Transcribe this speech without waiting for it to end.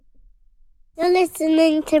You're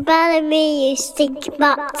listening to Bellamy, you stinky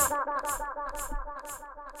box.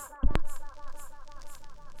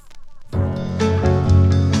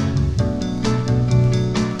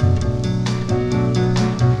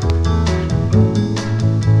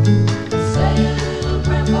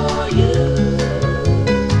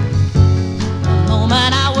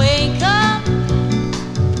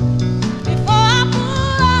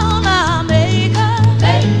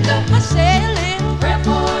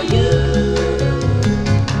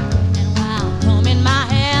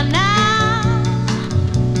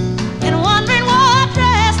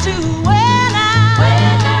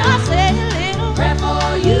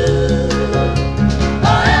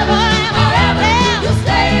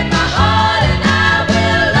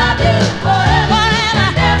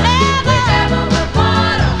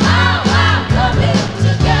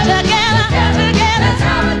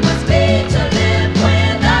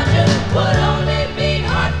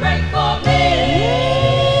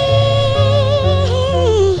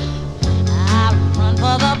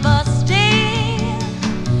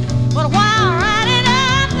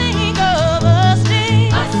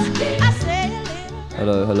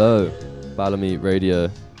 Hello, Bellamy Radio.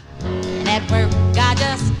 Network, I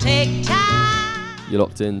just take time. You're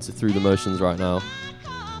locked into Through the Motions right now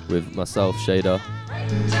with myself, Shader.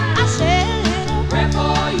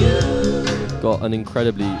 Got an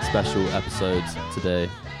incredibly special episode today,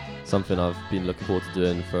 something I've been looking forward to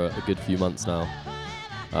doing for a good few months now.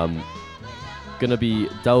 Gonna be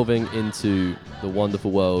delving into the wonderful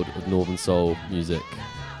world of Northern Soul music.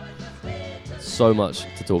 So much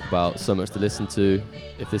to talk about, so much to listen to.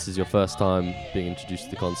 If this is your first time being introduced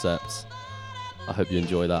to the concepts, I hope you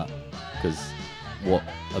enjoy that, because what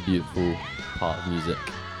a beautiful part of music.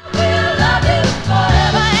 We'll love you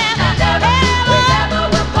forever and ever.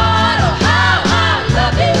 We're part of how I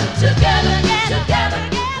love you together.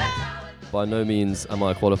 By no means am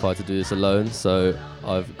I qualified to do this alone, so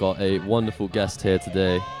I've got a wonderful guest here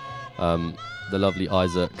today, the lovely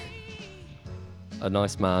Isaac. A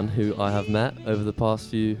nice man who I have met over the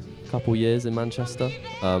past couple years in Manchester,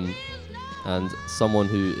 and someone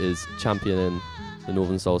who is championing the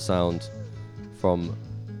Northern Soul sound from,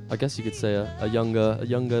 I guess you could say, a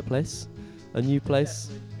younger place, a new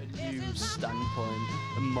place. A new standpoint,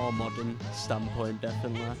 a more modern standpoint,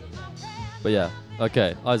 definitely. But yeah,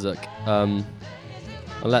 okay, Isaac, I'll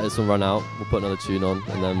let this one run out, we'll put another tune on,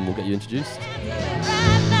 and then we'll get you introduced.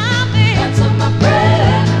 Answer my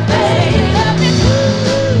prayer, babe. Love me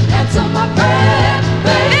too. Answer my prayer,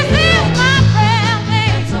 babe. This is my prayer,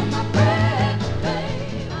 babe. Answer my prayer,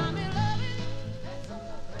 babe. I'm in love with you. Answer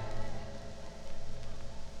my prayer.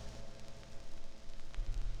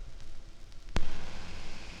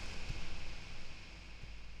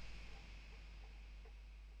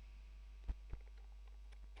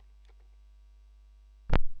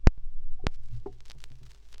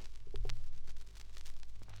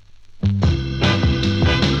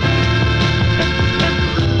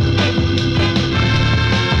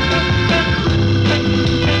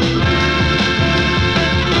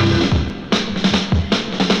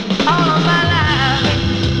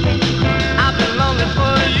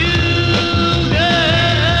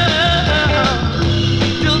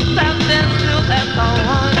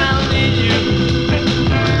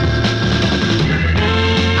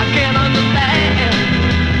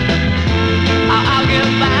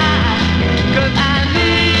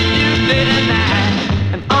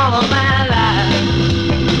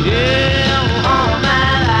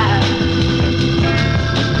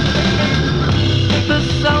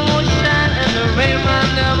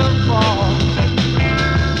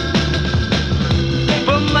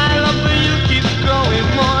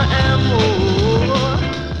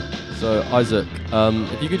 Isaac,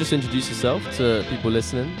 if you could just introduce yourself to people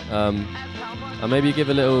listening, and maybe give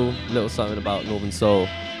a little something about Northern Soul.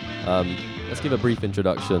 Let's give a brief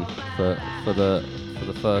introduction for the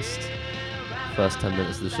first 10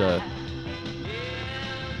 minutes of the show.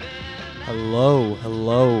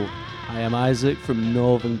 Hello. I am Isaac from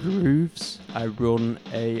Northern Grooves. I run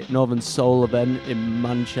a Northern Soul event in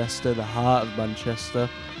Manchester, the heart of Manchester.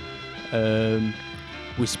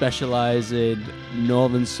 We specialise in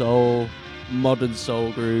Northern Soul, modern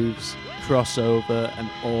soul grooves, crossover, and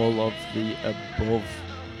all of the above.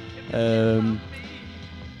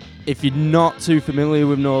 If you're not too familiar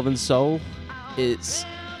with Northern Soul, it's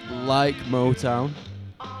like Motown,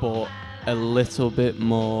 but a little bit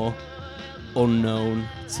more unknown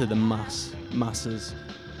to the masses.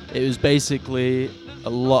 It was basically a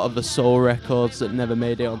lot of the soul records that never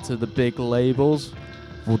made it onto the big labels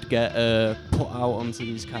would get put out onto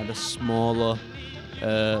these kind of smaller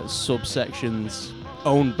subsections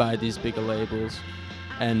owned by these bigger labels,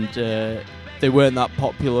 and they weren't that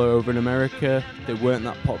popular over in America. They weren't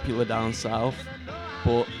that popular down south,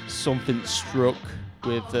 but something struck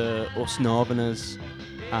with us Northerners,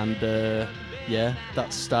 and yeah,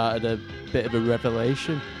 that started a bit of a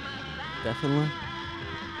revelation, definitely.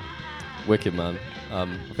 Wicked, man. I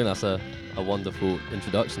think that's a wonderful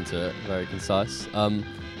introduction to it. Very concise. I want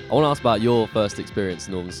to ask about your first experience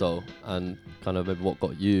in Northern Soul and kind of maybe what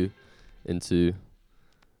got you into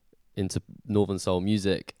Northern Soul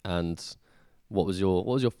music, and what was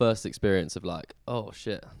your first experience of like, oh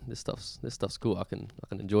shit, this stuff's cool. I can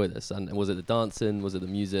enjoy this. And was it the dancing? Was it the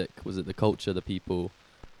music? Was it the culture? The people?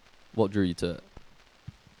 What drew you to it?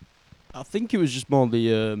 I think it was just more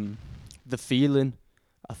the feeling.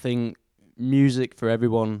 I think music for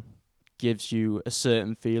everyone gives you a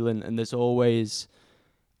certain feeling, and there's always,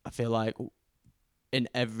 I feel like, in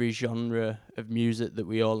every genre of music that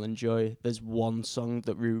we all enjoy, there's one song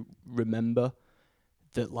that we remember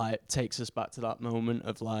that like takes us back to that moment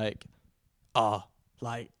of like,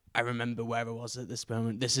 like I remember where I was at this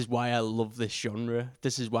moment. This is why I love this genre.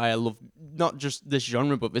 This is why I love not just this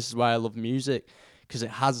genre, but this is why I love music, because it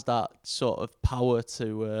has that sort of power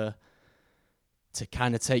to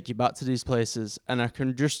kind of take you back to these places. And I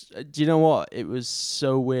can just, do you know what? It was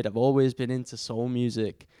so weird. I've always been into soul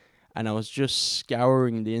music, and I was just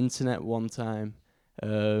scouring the internet one time,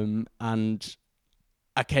 and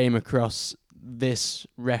I came across this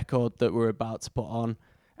record that we're about to put on,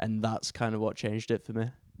 and that's kind of what changed it for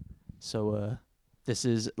me. So this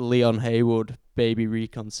is Leon Haywood, Baby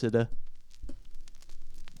Reconsider.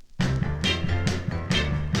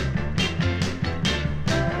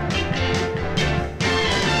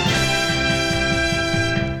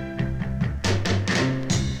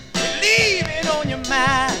 Leaving on your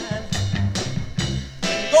mind,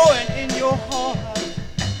 going in your heart.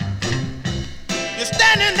 You're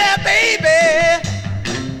standing there, baby,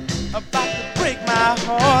 about to break my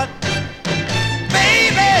heart.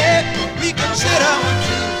 Baby, reconsider.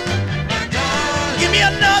 Give me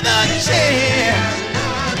another chance.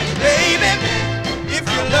 Baby, if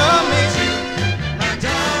you love me,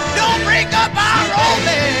 don't break up our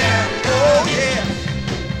romance. Oh, yeah.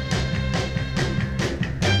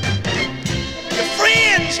 Your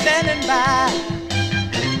friend standing by,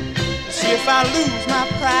 see if I lose my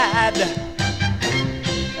pride.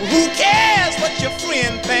 Who cares what your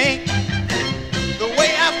friend think? The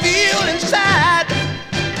way I feel inside.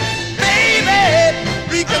 Baby,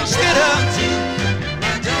 reconsider.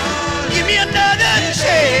 Give me another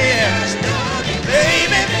chance.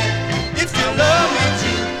 Baby, if you love me,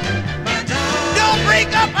 don't break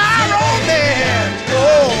up our romance.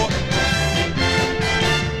 Oh.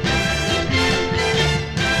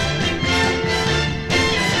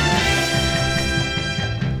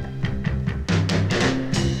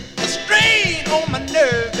 On my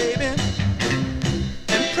nerve, baby,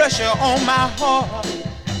 and pressure on my heart.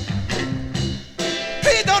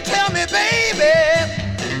 Please don't tell me, baby,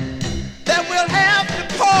 that we'll have to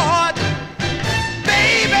part.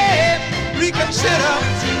 Baby, reconsider.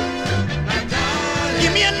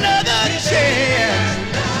 Give me another chance.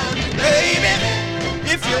 Baby,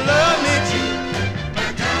 if you love me,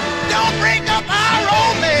 don't break up our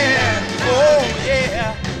romance. Oh,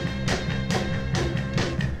 yeah.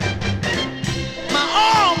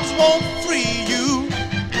 Arms won't free you,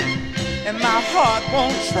 and my heart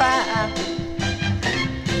won't try.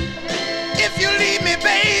 If you leave me,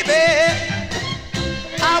 baby,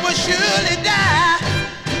 I will surely die.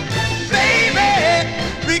 Baby,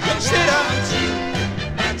 reconsider.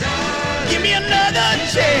 Give me another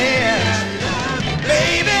chance.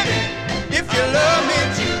 Baby, if you love me,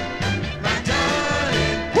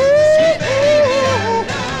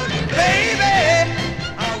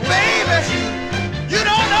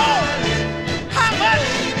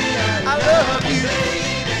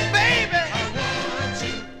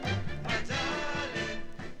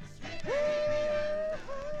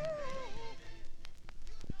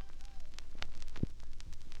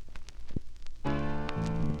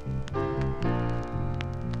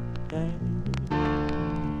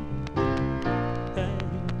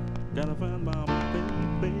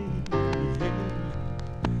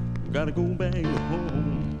 gotta go back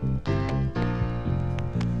home.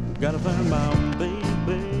 Gotta find my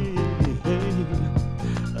baby.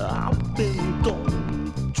 I've been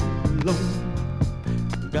gone too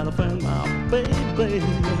long. Gotta find my baby.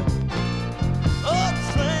 Oh,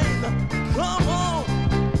 train, come on.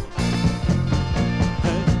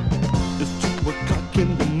 Hey, it's 2:00 in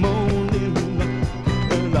the morning,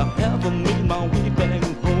 and I haven't made my way back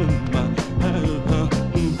home.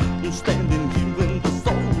 Standing here in the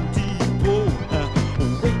salty road,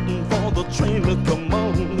 train to come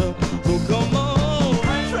on. So come on,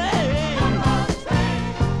 train.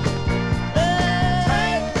 Hey,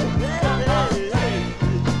 hey, hey.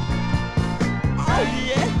 Oh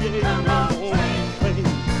yeah, yeah, come on, train.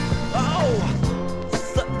 Oh,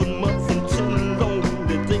 7 months and 10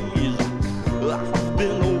 lonely days. I've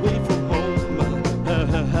been away from home.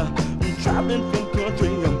 Traveling from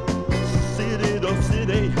country, city to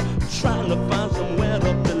city, trying to find somewhere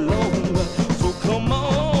to belong. So come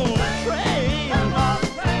on, train.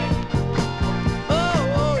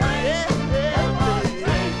 Oh, yeah,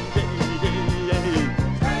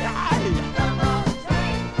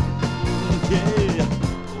 yeah, yeah, yeah.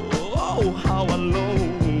 Oh, how I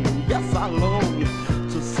long, yes, I long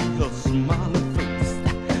to see her smiling face.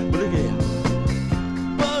 But yeah,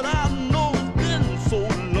 but I know it's been so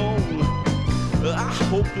long. I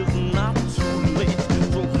hope it's not too late.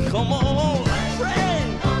 So come on,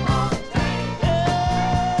 train.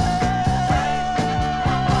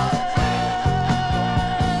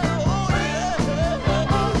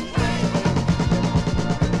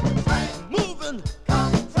 Moving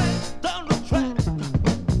down the track.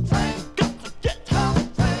 Got to get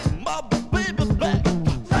my baby back.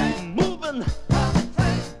 Moving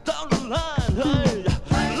down the line.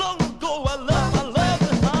 Hey, long ago I left my love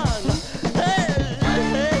behind. Hey, hey,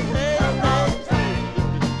 hey, hey.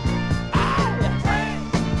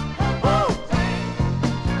 Woo.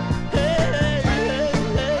 Hey, hey, hey,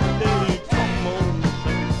 hey. Come on,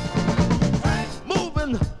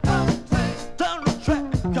 moving down the track.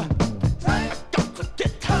 Got to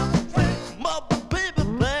get my baby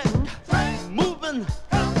back. Moving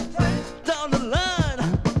down the line.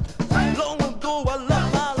 Long ago I left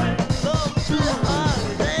my love behind.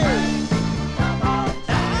 Hey.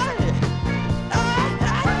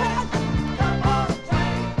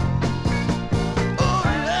 Oh,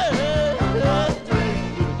 yeah.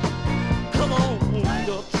 Come on,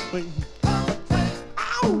 your train.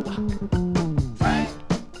 Ow.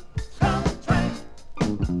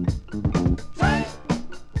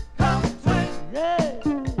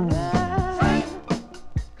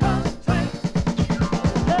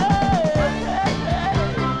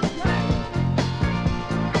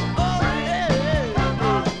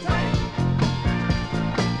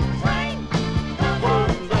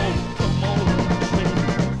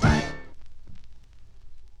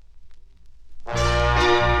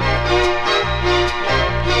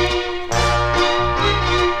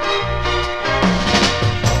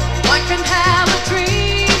 One can have a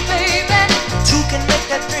dream, baby. Two can make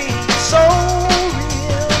that dream so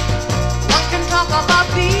real. One can talk about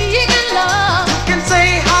being in love. Can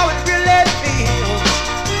say how it really feels.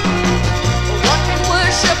 One can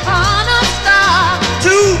wish upon a star.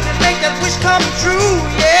 Two can make that wish come true,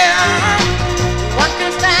 yeah. One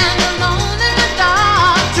can stand alone in the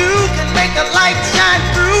dark. Two can make the light shine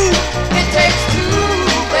through. It takes two,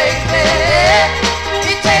 baby.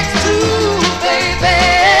 It takes two, baby.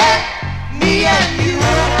 Me and you.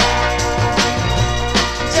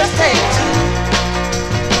 Just take two.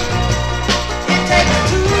 It takes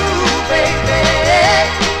two, baby.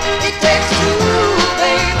 It takes two,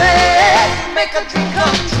 baby. To make a dream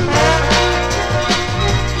come true.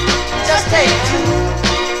 Just take two.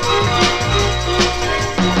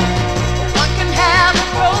 One can have a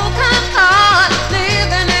broken heart,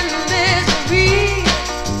 living in misery.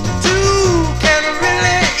 Two can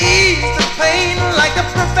really ease the pain like the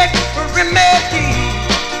perfect remedy.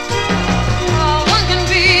 One can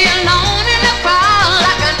be alone in the crowd,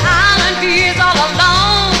 like an island he's all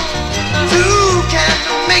alone. Two can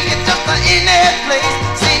make it just a any place.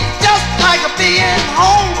 Seem just like a being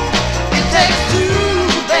home. It takes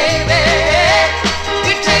two, baby.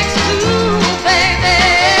 It takes two, baby.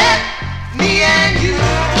 Me and you.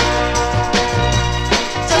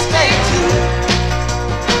 Just take two.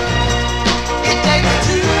 It takes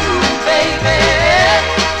two, baby.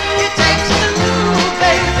 It takes two,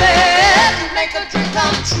 baby. To make a dream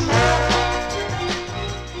come true.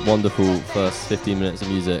 Wonderful first 15 minutes of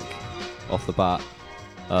music off the bat.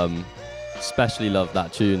 Especially loved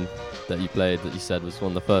that tune that you played that you said was one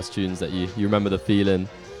of the first tunes that you remember the feeling,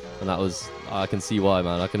 and that was, I can see why,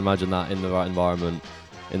 man. I can imagine that in the right environment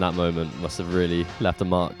in that moment must have really left a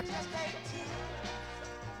mark.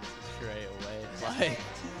 Straight away, like,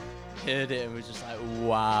 heard it and was just like,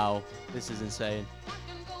 wow, this is insane.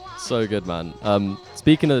 So good, man.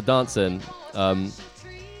 Speaking of the dancing,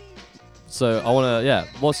 so I want to,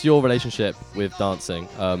 what's your relationship with dancing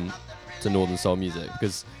to Northern Soul music?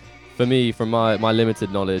 Because for me, from my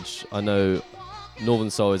limited knowledge, I know Northern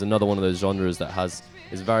Soul is another one of those genres that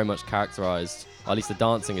is very much characterized, or at least the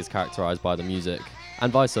dancing is characterized by the music,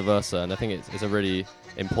 and vice versa. And I think it's a really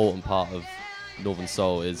important part of Northern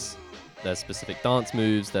Soul is there's specific dance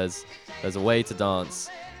moves. There's a way to dance,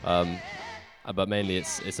 but mainly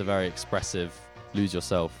it's a very expressive lose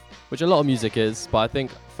yourself, which a lot of music is. But I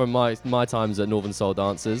think from my times at Northern Soul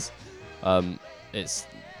dances, it's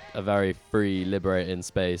a very free, liberating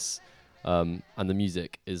space, and the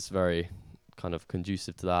music is very kind of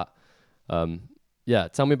conducive to that. Yeah,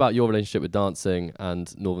 tell me about your relationship with dancing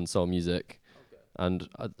and Northern Soul music, and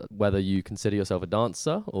whether you consider yourself a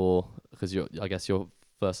dancer, or because I guess you're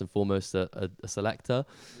first and foremost a selector.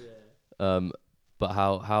 But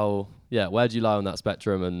where do you lie on that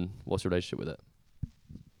spectrum, and what's your relationship with it?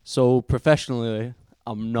 So professionally,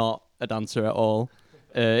 I'm not a dancer at all.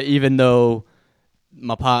 Even though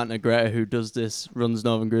my partner Greta, who does this, runs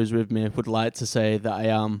Northern Grooves with me, would like to say that I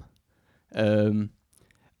am.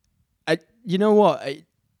 You know what?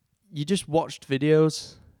 You just watched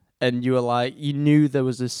videos, and you were like, you knew there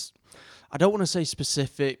was this. I don't want to say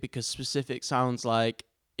specific, because specific sounds like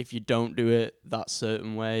if you don't do it that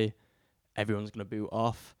certain way, everyone's gonna boot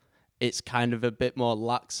off. It's kind of a bit more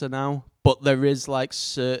laxer now, but there is like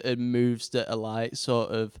certain moves that are like sort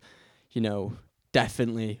of,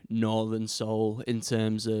 definitely Northern Soul in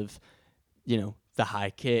terms of, the high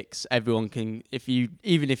kicks. Everyone can,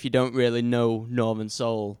 even if you don't really know Northern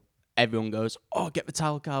Soul, everyone goes, oh, get the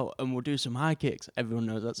talc out and we'll do some high kicks. Everyone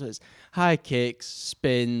knows that. So it's high kicks,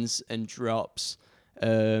 spins and drops.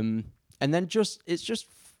 And then it's just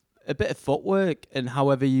a bit of footwork, and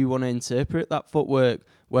however you want to interpret that footwork,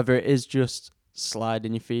 whether it is just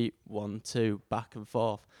sliding your feet 1, 2 back and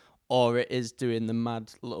forth, or it is doing the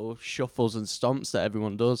mad little shuffles and stomps that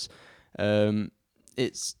everyone does.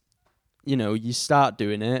 It's, you start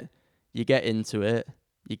doing it, you get into it,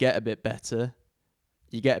 you get a bit better,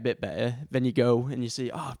 then you go and you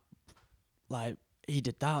see, oh, like he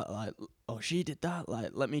did that, like, oh, she did that,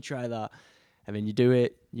 like, let me try that. And then you do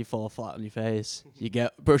it, you fall flat on your face, you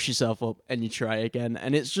brush yourself up, and you try again.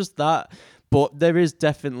 And it's just that. But there is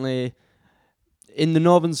definitely, in the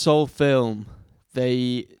Northern Soul film,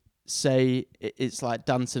 they say it's like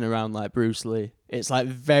dancing around like Bruce Lee. It's like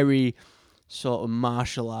very sort of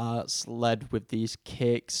martial arts led with these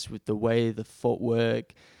kicks, with the way the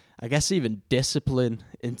footwork, I guess even discipline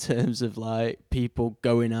in terms of like people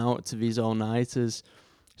going out to these all-nighters,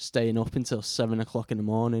 staying up until 7 o'clock in the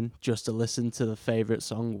morning just to listen to the favourite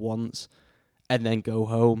song once and then go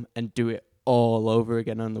home and do it all over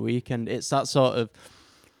again on the weekend. It's that sort of...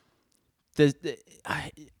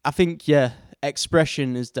 I think,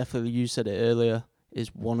 expression is definitely, you said it earlier,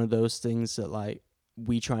 is one of those things that like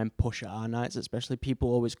we try and push at our nights, especially. People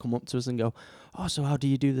always come up to us and go, oh, so how do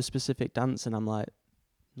you do the specific dance? And I'm like,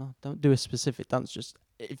 no, don't do a specific dance. Just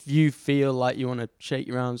if you feel like you want to shake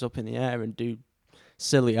your arms up in the air and do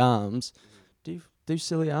silly arms, do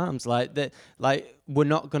silly arms. Like that. Like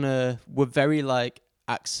we're very like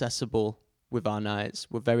accessible with our nights.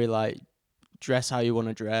 We're very like, dress how you want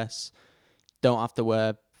to dress. Don't have to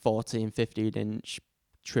wear 14, 15 inch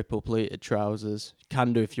triple pleated trousers.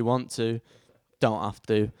 Can do if you want to. Don't have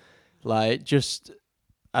to. Like, just,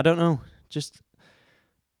 I don't know. Just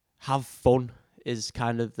have fun is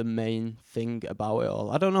kind of the main thing about it all.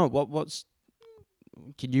 I don't know.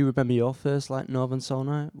 Can you remember your first like Northern Soul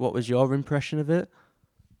night? What was your impression of it?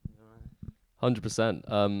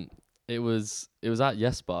 100%. It was at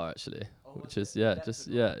Yes Bar actually, which is it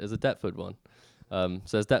was a Deptford one.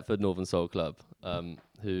 So it's Deptford Northern Soul Club.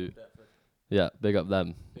 Big up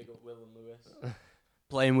them. Big up Will and Lewis.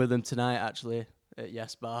 Playing with them tonight actually at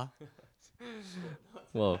Yes Bar.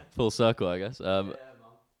 Well, full circle, I guess.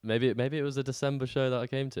 Maybe it was a December show that I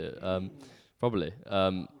came to. Probably.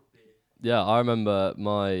 I remember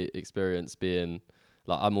my experience being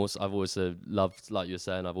like I've always loved, like you were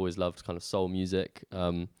saying, I've always loved kind of soul music.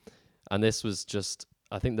 And this was just,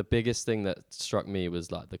 I think the biggest thing that struck me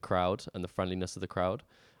was like the crowd and the friendliness of the crowd.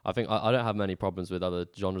 I think I don't have many problems with other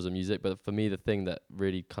genres of music, but for me the thing that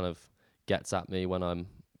really kind of gets at me when I'm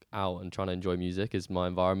out and trying to enjoy music is my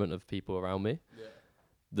environment of people around me. Yeah.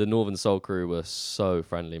 The Northern Soul crew were so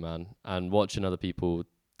friendly, man, and watching other people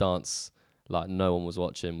dance like no one was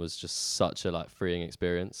watching was just such a like freeing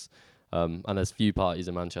experience. And there's few parties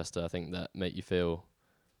in Manchester I think that make you feel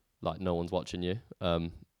like no one's watching you. I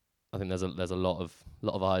think there's a lot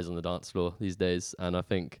of eyes on the dance floor these days, and I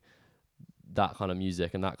think that kind of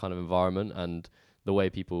music and that kind of environment and the way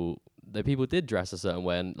people did dress a certain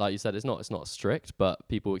way, and like you said, it's not strict, but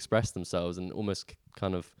people express themselves and almost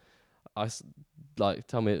kind of,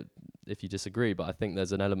 tell me if you disagree, but I think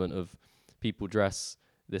there's an element of people dress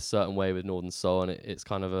this certain way with Northern Soul, and it's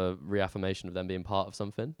kind of a reaffirmation of them being part of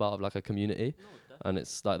something, part of like a community, and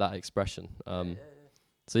it's like that expression.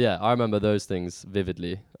 So yeah, I remember those things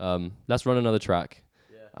vividly. Let's run another track,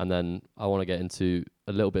 and then I want to get into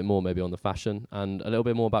a little bit more maybe on the fashion and a little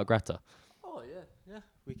bit more about Greta. Oh yeah,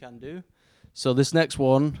 we can do. So this next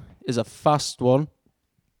one is a fast one.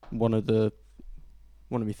 One of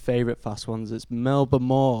my favourite fast ones. It's Melba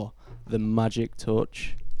Moore, The Magic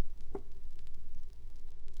Touch.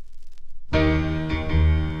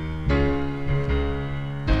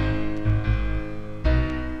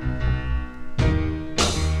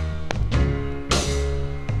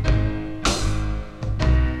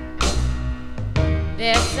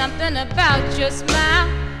 There's something about your smile,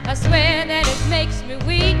 I swear that it makes me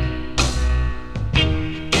weak.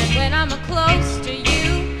 And when I'm close to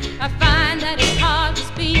you, I find that it's hard to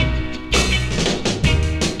speak.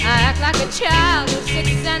 I act like a child who's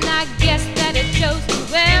 6, and I guess that it shows me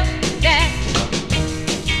well that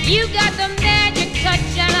you got the magic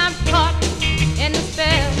touch and I'm caught in the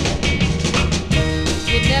spell.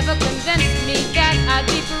 You never convinced me that I'd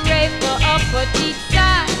be brave for a petite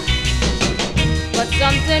size. But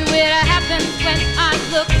something weird happens when I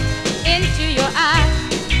look into your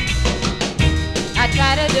eyes. I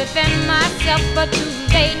try to defend myself, but too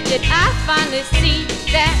late did I finally see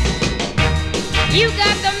that you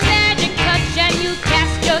got the magic touch and you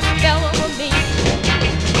cast your spell over me.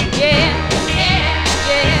 Yeah, yeah,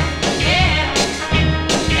 yeah, yeah.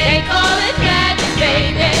 They call it magic,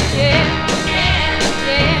 baby. Yeah, yeah,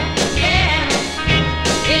 yeah, yeah.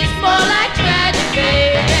 It's more like tragic,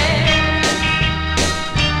 baby.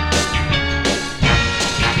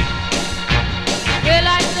 Will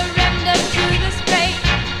I surrender to this fate?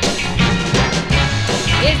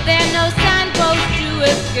 Is there no signpost to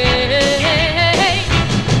escape?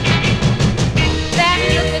 That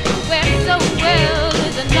look that you wear so well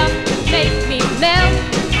is enough to make me melt.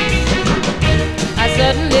 I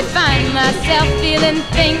suddenly find myself feeling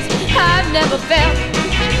things I've never felt.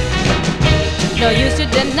 No use to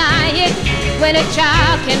deny it when a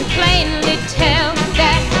child can plainly tell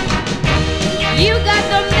that you got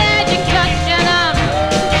the magic touch and I'm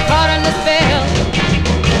caught in the spell.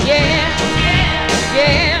 Yeah,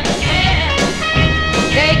 yeah,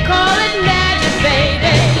 they call it magic,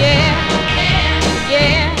 baby. Yeah,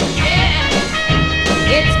 yeah,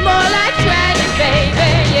 it's more like tragic, baby.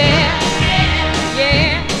 Yeah,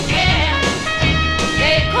 yeah,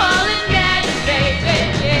 they call it magic, baby.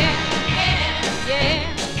 Yeah, yeah,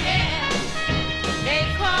 they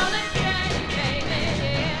call it tragic, baby.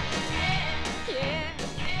 Yeah, yeah,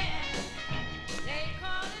 they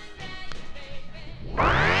call it magic, baby.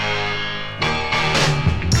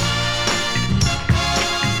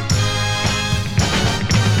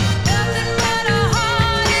 Nothing but a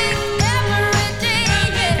heart is every day.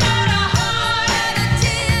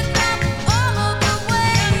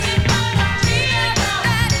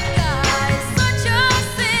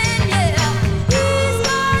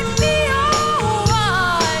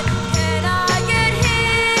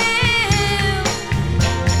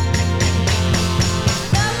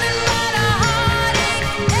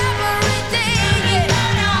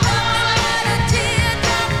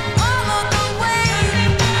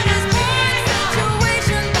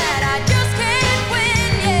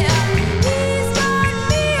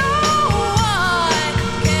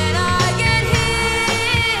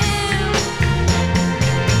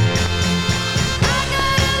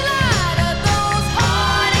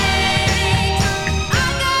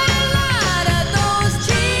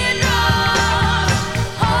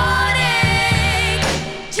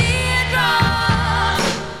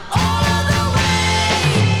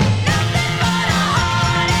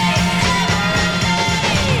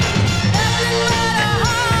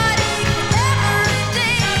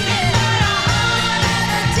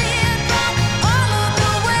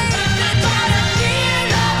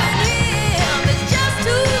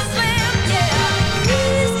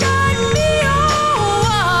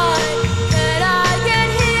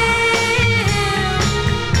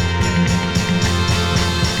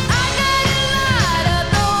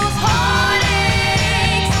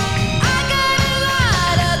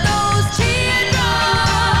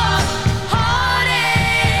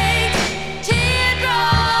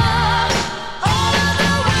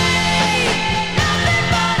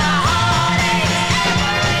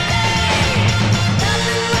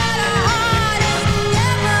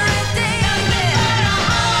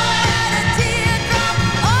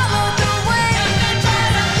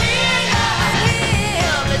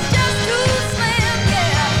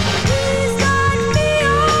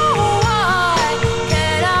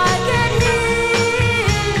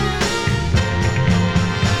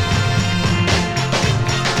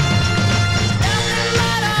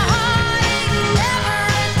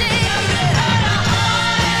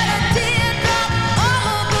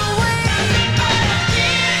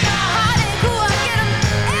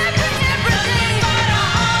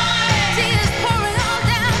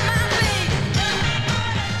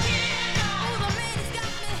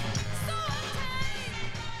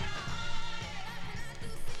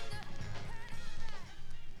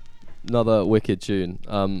 Another wicked tune.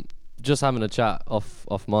 Just having a chat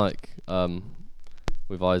off mic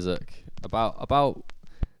with Isaac about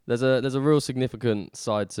there's a real significant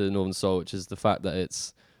side to Northern Soul, which is the fact that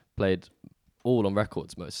it's played all on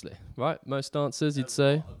records mostly, right? Most dancers, you'd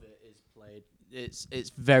say. A lot of it is played. It's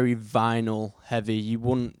very vinyl heavy. You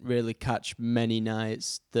wouldn't really catch many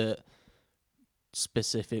nights that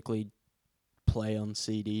specifically play on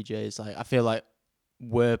CDJs. Like, I feel like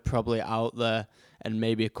we're probably out there, and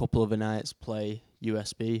maybe a couple of the nights play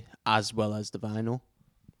USB as well as the vinyl.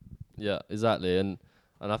 Yeah, exactly. And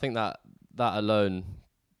I think that alone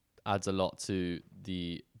adds a lot to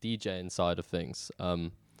the DJing side of things,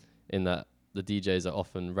 in that the DJs are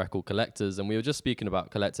often record collectors, and we were just speaking about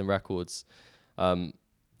collecting records, and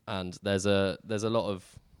there's a lot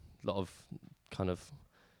of kind of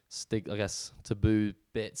I guess taboo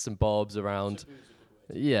bits and bobs around.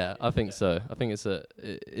 Yeah, I think so. I think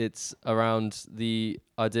it's around the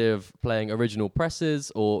idea of playing original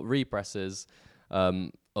presses or represses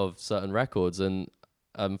of certain records. And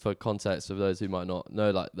for context, for those who might not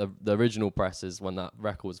know, like the original presses, when that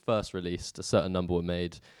record was first released, a certain number were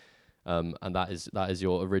made, and that is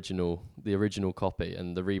the original copy.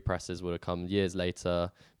 And the represses would have come years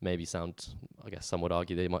later, maybe sound, I guess some would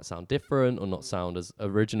argue they might sound different or not sound as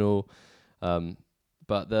original.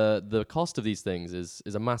 But the cost of these things is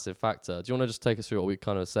a massive factor. Do you want to just take us through what we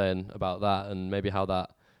kind of saying about that, and maybe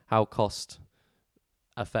how cost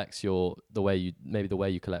affects the way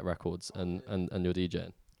you collect records and your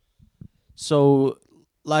DJing? So,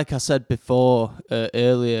 like I said before,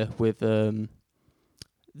 earlier with the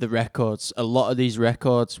records, a lot of these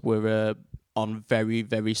records were on very,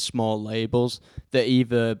 very small labels that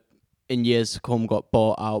either in years to come got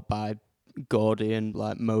bought out by Gordy and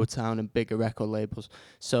like Motown and bigger record labels.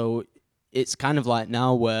 So it's kind of like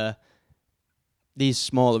now where these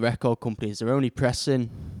smaller record companies are only pressing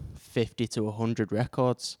 50 to 100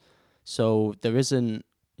 records. So there isn't,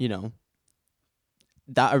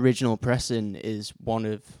 that original pressing is one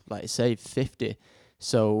of, like I say, 50.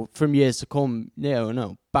 So from years to come,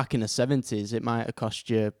 back in the 70s, it might have cost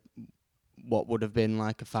you what would have been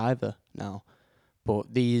like a $5 now.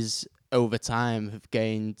 But these over time have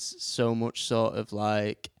gained so much sort of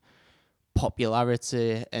like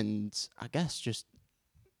popularity, and I guess just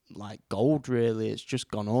like gold really. It's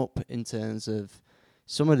just gone up in terms of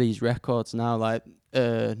some of these records now, like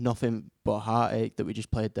Nothing But Heartache that we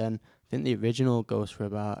just played then. I think the original goes for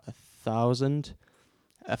about 1,000.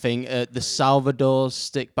 I think the Salvador's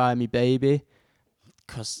Stick By Me Baby,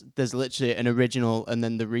 because there's literally an original and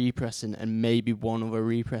then the repressing and maybe one other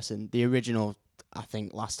repressing. The original, I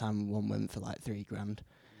think last time one went for like $3,000.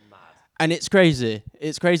 Mad. And it's crazy.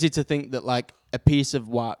 It's crazy to think that like a piece of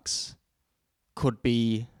wax could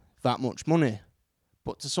be that much money,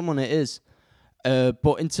 but to someone it is.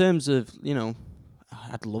 But in terms of,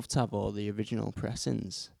 I'd love to have all the original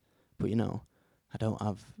pressings, but I don't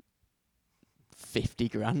have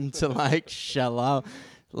 $50,000 to like shell out.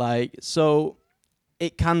 Like, so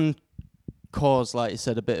it can cause, like you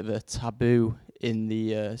said, a bit of a taboo in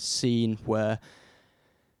the scene where,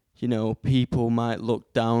 people might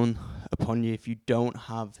look down upon you if you don't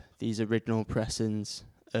have these original pressings,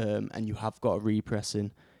 and you have got a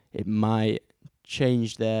repressing. It might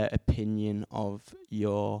change their opinion of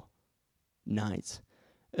your night.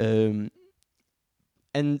 And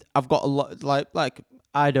I've got a lot, like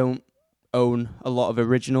I don't own a lot of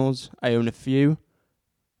originals. I own a few.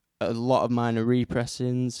 A lot of mine are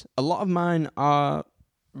repressings. A lot of mine are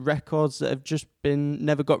records that have just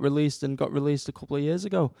never got released and got released a couple of years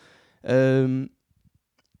ago. And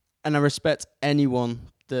I respect anyone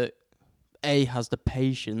that A, has the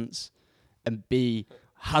patience, and B,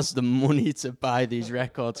 has the money to buy these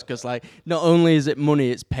records. Because like, not only is it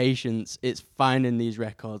money, it's patience. It's finding these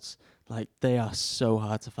records. Like, they are so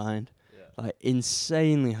hard to find. Yeah. Like,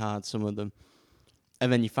 insanely hard, some of them.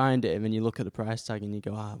 And then you find it, and then you look at the price tag, and you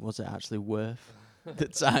go, was it actually worth the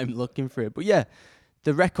time looking for it? But yeah,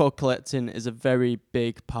 the record collecting is a very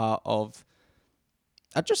big part of,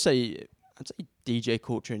 I'd say DJ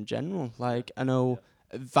culture in general. Like, I know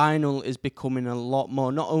vinyl is becoming a lot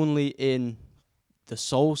more, not only in the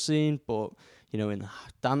soul scene, but, in the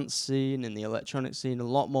dance scene, in the electronic scene, a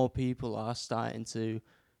lot more people are starting to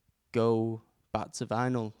go back to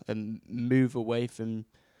vinyl and move away from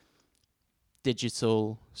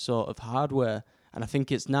digital sort of hardware. And I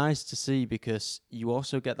think it's nice to see, because you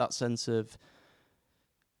also get that sense of,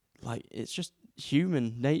 like, it's just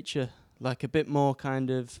human nature, like a bit more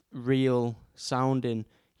kind of real sounding.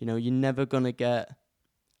 You're never going to get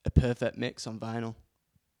a perfect mix on vinyl.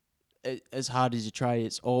 As hard as you try,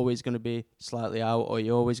 it's always going to be slightly out, or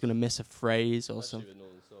you're always going to miss a phrase or something.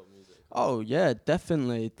 Oh yeah,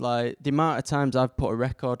 definitely. Like the amount of times I've put a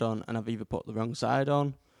record on and I've either put the wrong side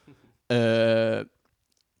on,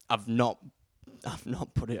 I've not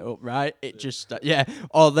put it up right. It just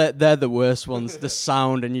or they're the worst ones. The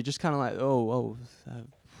sound, and you're just kind of like,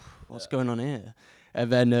 what's going on here?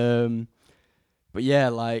 And then, but yeah,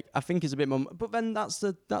 like I think it's a bit more. But then that's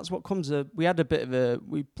what comes.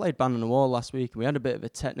 We played Band on the Wall last week, and we had a bit of a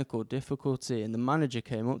technical difficulty. And the manager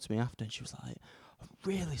came up to me after, and she was like, "I'm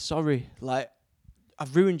really sorry. Like,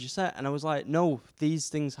 I've ruined your set." And I was like, "No, these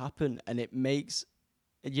things happen, and it makes,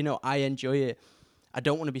 I enjoy it. I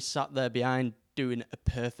don't want to be sat there behind doing a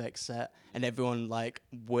perfect set and everyone like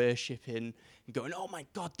worshipping and going, oh my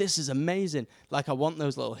God, this is amazing. Like I want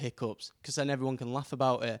those little hiccups because then everyone can laugh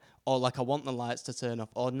about it. Or like I want the lights to turn off.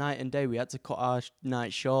 Or night and day, we had to cut our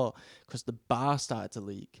night short because the bar started to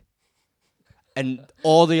leak. And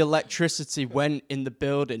all the electricity went in the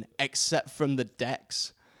building except from the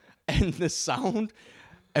decks and the sound.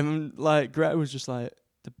 And like Greta was just like,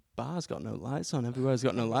 the bar's got no lights on. Everywhere's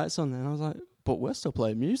got no lights on. And I was like, but we're still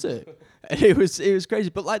playing music. And it was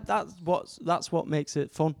crazy. But like that's what makes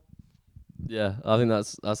it fun. Yeah, I think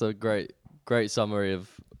that's a great summary of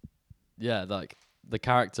like the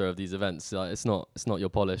character of these events. Like it's not your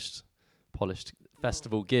polished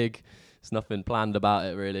festival gig. There's nothing planned about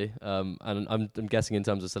it really. And I'm guessing in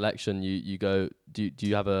terms of selection, you go. Do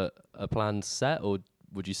you have a planned set, or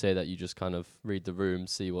would you say that you just kind of read the room,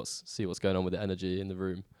 see what's going on with the energy in the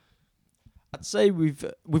room? I'd say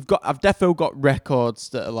I've definitely got records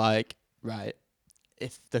that are like, right,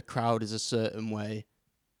 if the crowd is a certain way,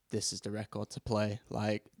 this is the record to play,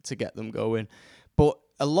 like to get them going. But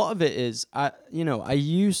a lot of it is, I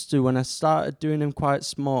used to, when I started doing them quite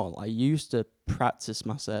small, I used to practice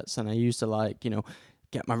my sets and I used to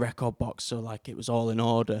get my record box so like it was all in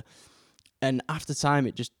order. And after time,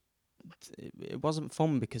 it wasn't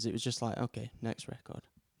fun because it was just like, okay, next record.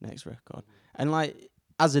 And like,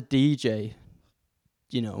 as a DJ,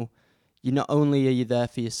 you're not only are you there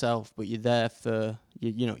for yourself, but you're there for,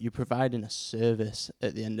 you're providing a service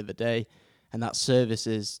at the end of the day. And that service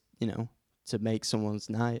is, to make someone's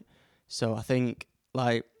night. So I think,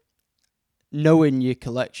 like, knowing your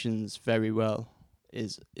collections very well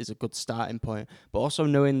is a good starting point. But also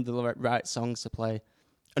knowing the right songs to play.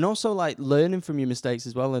 And also, like, learning from your mistakes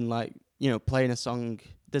as well. And, like, playing a song.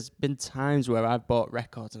 There's been times where I've bought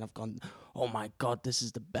records and I've gone, oh my God, this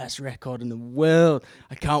is the best record in the world.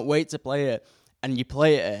 I can't wait to play it. And you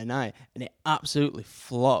play it at a night and it absolutely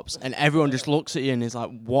flops. And everyone just looks at you and is like,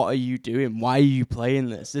 what are you doing? Why are you playing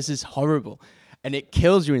this? This is horrible. And it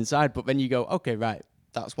kills you inside. But then you go, okay, right,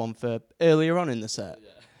 that's one for earlier on in the set.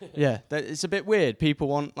 Yeah, it's a bit weird. People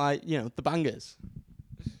want, like, the bangers.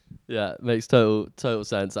 Yeah, it makes total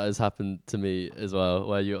sense. That has happened to me as well,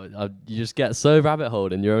 where you just get so rabbit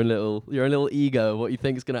holed in your own little ego, what you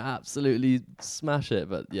think is gonna absolutely smash it.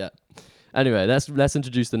 But yeah. Anyway, let's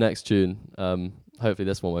introduce the next tune. Hopefully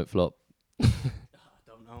this one won't flop. I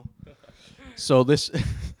don't know. So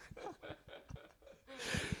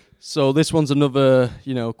this one's another,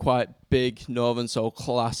 quite big Northern Soul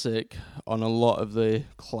classic on a lot of the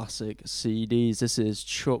classic CDs. This is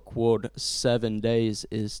Chuck Wood, 7 Days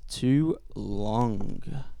is Too Long.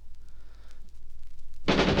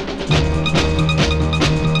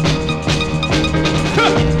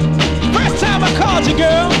 First time I called you,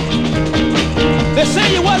 girl, they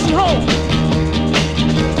say you wasn't home.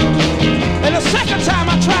 And the second time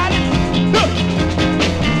I tried it,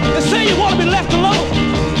 they say you want to be left alone.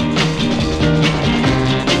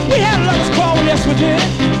 We had a lover's quarrel, yes we did,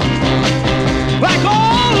 like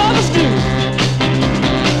all lovers do.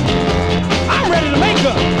 I'm ready to make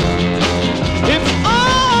up. It's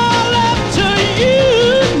all up to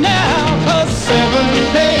you now, 'cause 7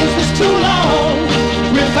 days is too long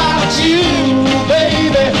without you,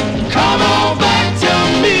 baby. Come on back to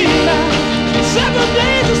me now. 7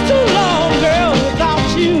 days is too long, girl, without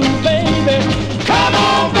you, baby. Come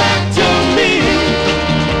on back to me.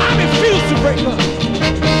 I refuse to break up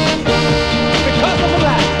because of a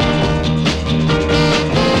lie.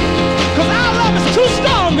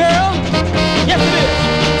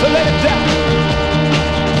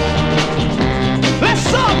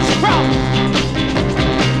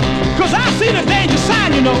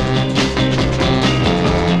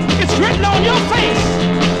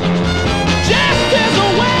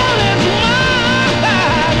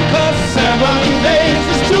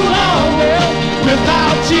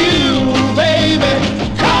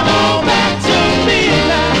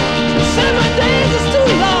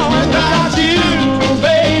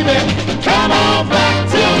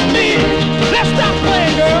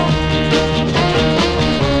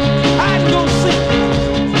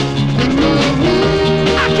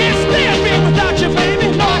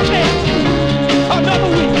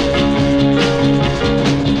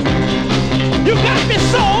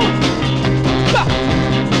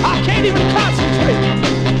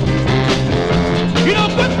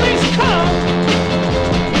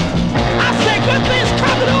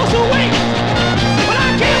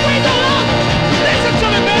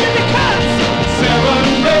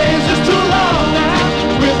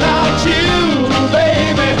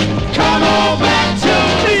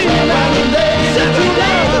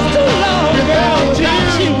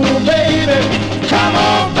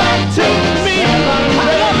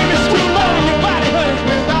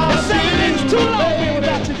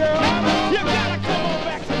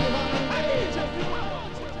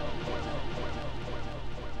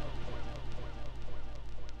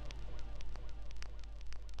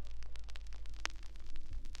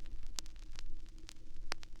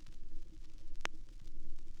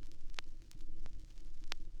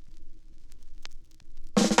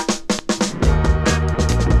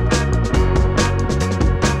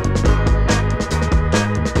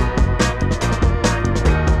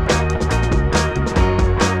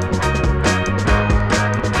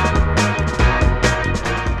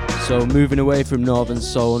 So moving away from Northern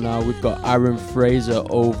Soul now, we've got Aaron Fraser,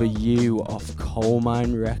 Over You off Coal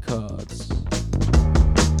Mine Records.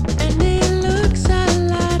 And it looks a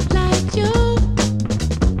lot like you.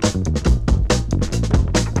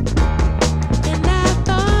 And I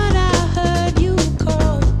thought I heard you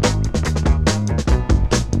call,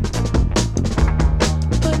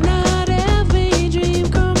 but not every dream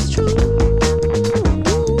comes true.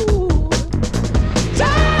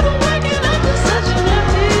 Tired of waking up to such an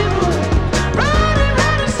empty room, running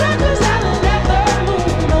round in circles out of that third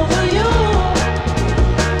moon. Over you,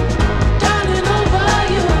 darling,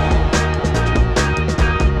 over you.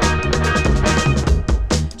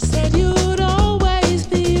 Said you'd always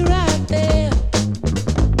be right there.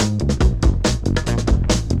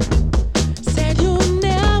 Said you'll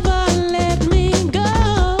never let me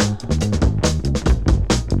go.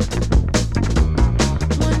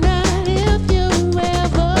 Wondered if you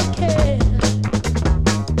ever cared.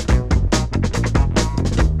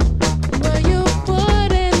 Were you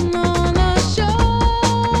putting on a show?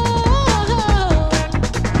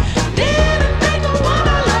 Didn't think a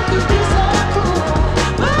woman like could be so cruel,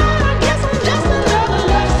 but I guess I'm just another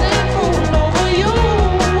lovesick fool. Over you,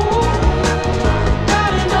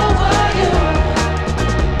 darling, over you.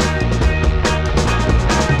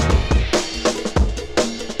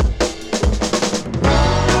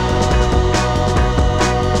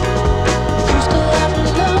 Used to have a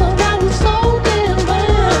love that was so divine.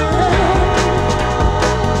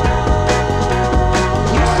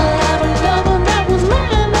 Used to have a lover that was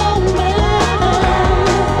man, oh man.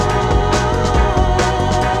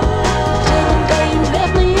 Till the day you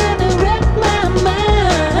left me and it wrecked my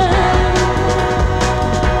mind.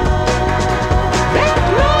 That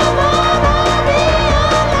no more I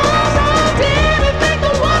realize I didn't think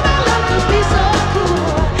the one I love could be so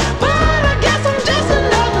cruel, but I guess I'm just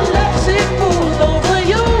another lovesick fool. Over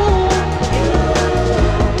you,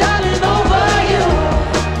 darling, over you.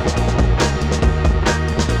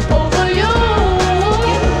 Over you,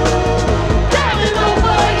 darling,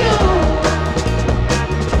 over you.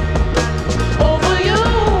 Over you,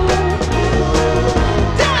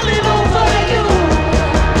 darling, over you.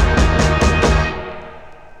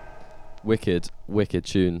 Wicked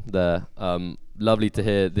tune there. Lovely to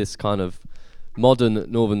hear this kind of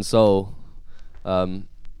modern Northern Soul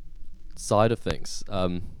side of things.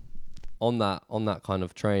 On that kind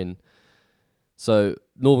of train. So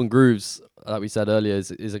Northern Grooves, like we said earlier,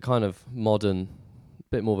 is a kind of modern,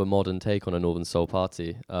 bit more of a modern take on a Northern Soul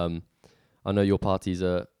party. I know your party's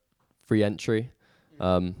a free entry,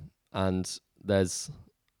 and there's,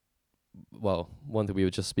 well, one thing we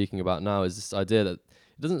were just speaking about now is this idea that it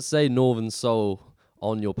doesn't say Northern Soul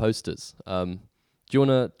on your posters. Do you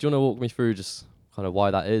wanna walk me through just kind of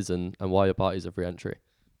why that is and why your party's a free entry?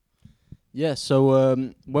 Yeah,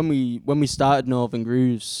 so when we started Northern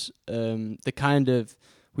Grooves, we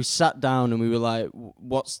sat down and we were like,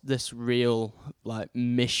 what's this real like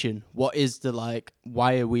mission? What is the like?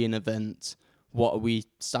 Why are we an event? What are we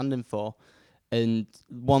standing for? And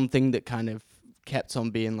one thing that kind of kept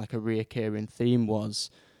on being like a reoccurring theme was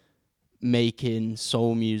making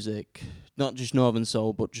soul music, not just Northern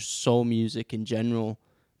Soul, but just soul music in general,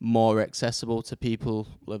 more accessible to people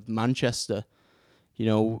of Manchester. You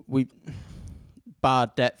know, we bar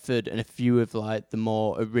Deptford and a few of like the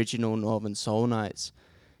more original Northern Soul nights,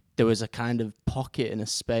 there was a kind of pocket and a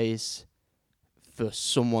space for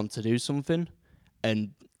someone to do something,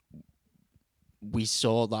 and we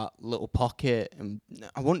saw that little pocket. And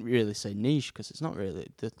I wouldn't really say niche because it's not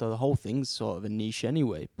really, the whole thing's sort of a niche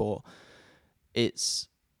anyway, but it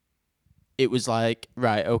was like,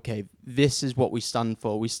 right, okay, this is what we stand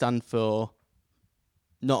for. We stand for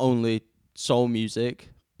not only soul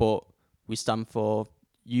music, but we stand for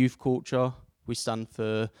youth culture. We stand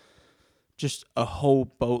for just a whole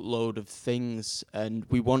boatload of things, and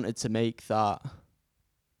we wanted to make that,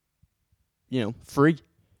 free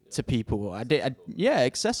to people.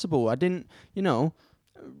 Accessible. I didn't,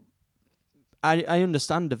 I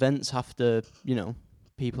understand events have to,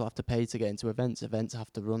 people have to pay to get into events. Events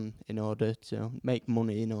have to run in order to make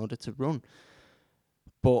money in order to run.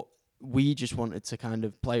 But we just wanted to kind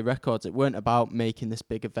of play records. It weren't about making this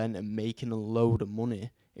big event and making a load of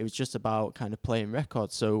money. It was just about kind of playing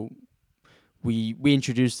records. So we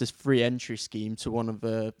introduced this free entry scheme to one of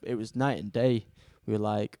it was Night and Day. We were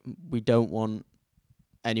like, we don't want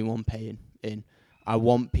anyone paying in. I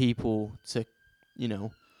want people to,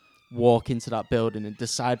 walk into that building and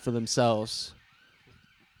decide for themselves.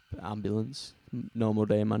 Ambulance, normal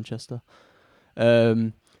day in Manchester.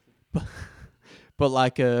 I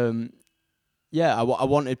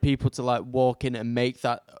wanted people to like walk in and make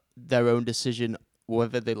that their own decision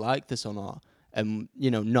whether they like this or not, and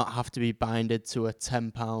not have to be binded to a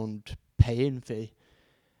 £10 paying fee.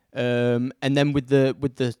 And then with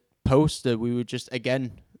the poster, we were just,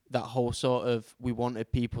 again, that whole sort of, we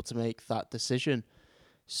wanted people to make that decision.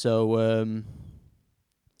 So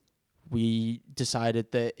we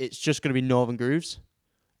decided that it's just going to be Northern Grooves.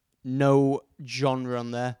 No genre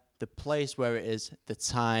on there. The place where it is, the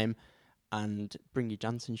time, and bring your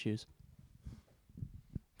dancing shoes.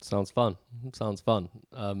 Sounds fun.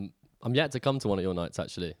 I'm yet to come to one of your nights,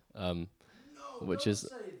 actually, which is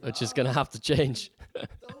going to have to change. Don't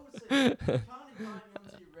say you can't invite me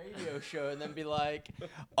onto your radio show and then be like,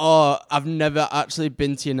 oh, I've never actually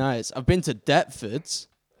been to your nights. I've been to Deptford's.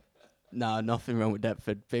 Nah, nothing wrong with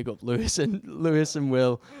Deptford. Big up Lewis and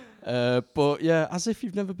Will. But yeah, as if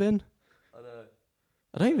you've never been. I know.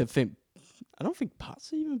 I don't think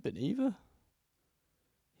Pat's even been either.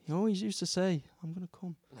 He always used to say, I'm going to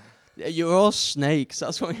come. Yeah, you're all snakes.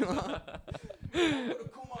 That's what you are. I'm going to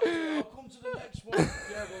come out. I'll come to the next one. Yeah,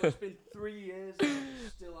 well, it's been 3 years and you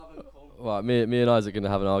still haven't come. Right, me and Isaac are going to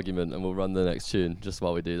have an argument and we'll run the next tune just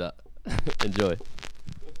while we do that. Enjoy.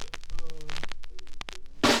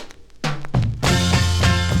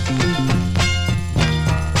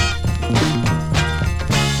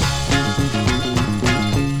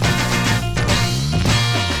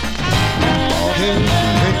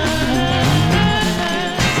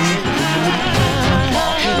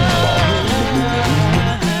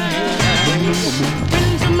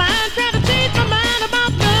 Friends of mine try to change my mind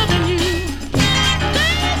about loving you.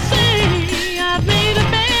 They say I've made a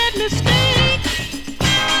bad mistake,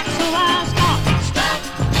 so I start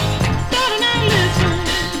and I listen.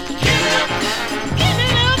 Give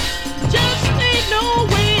it up, just ain't no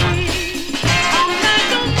way. I'm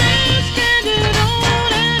like a man stranded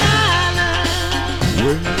on an island.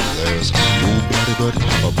 Well, there's nobody but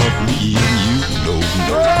above me and you.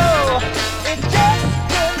 No. It just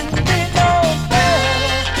couldn't be no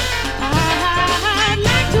better. I'd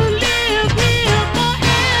like to live here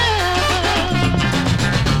forever,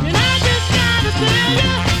 and I just gotta tell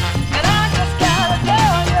you, And I just gotta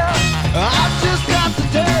tell you, I just got to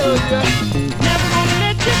tell you, never gonna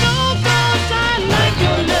let you go 'cause I like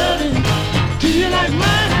your loving. Do you like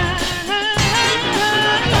mine? I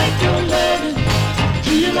like your loving.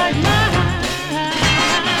 Do you like mine?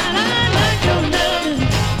 I like your loving.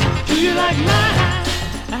 Do you like mine?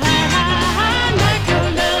 I like your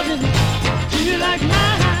loving. Do you like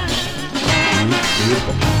mine?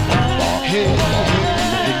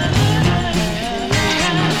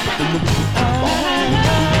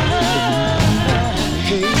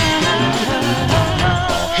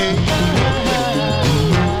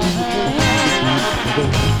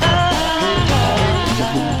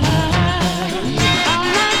 I'm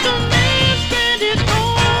like a man stranded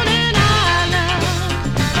on an island.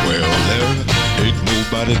 Well, there ain't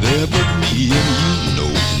nobody there but me and you.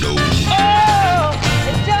 No. oh,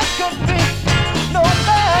 it just couldn't be no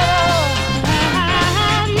better.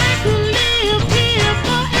 I'd like to live here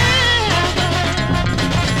forever,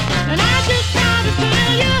 and I just gotta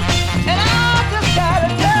tell you, And I just gotta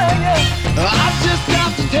tell you, I just got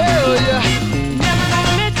to tell you, never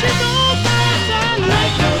gonna let you go 'cause I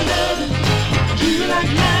like your loving. Do you like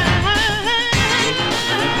mine? I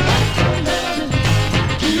like your loving.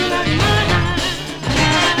 Do you like mine?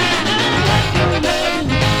 I like your loving.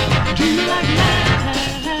 Do you like mine?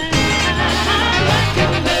 I like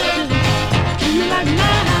your loving. Do you like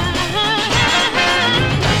mine? I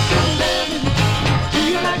like your loving. Do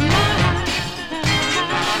you like mine?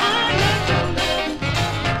 I like your loving.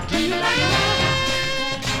 Do you like mine?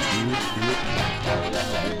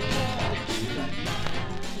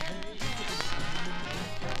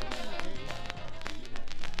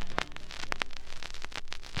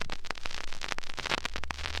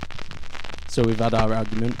 So we've had our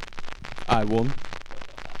argument. I won.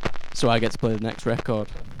 So I get to play the next record.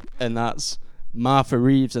 And that's Martha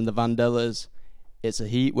Reeves and the Vandellas. It's a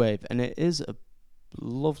heat wave. And it is a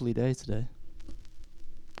lovely day today.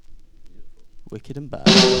 Wicked and bad.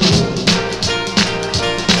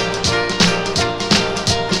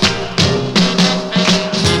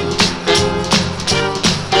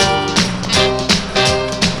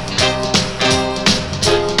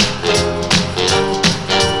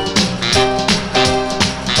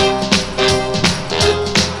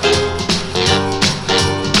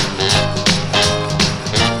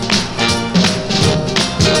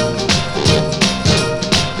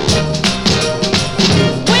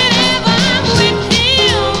 Whenever I'm with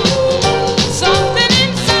him,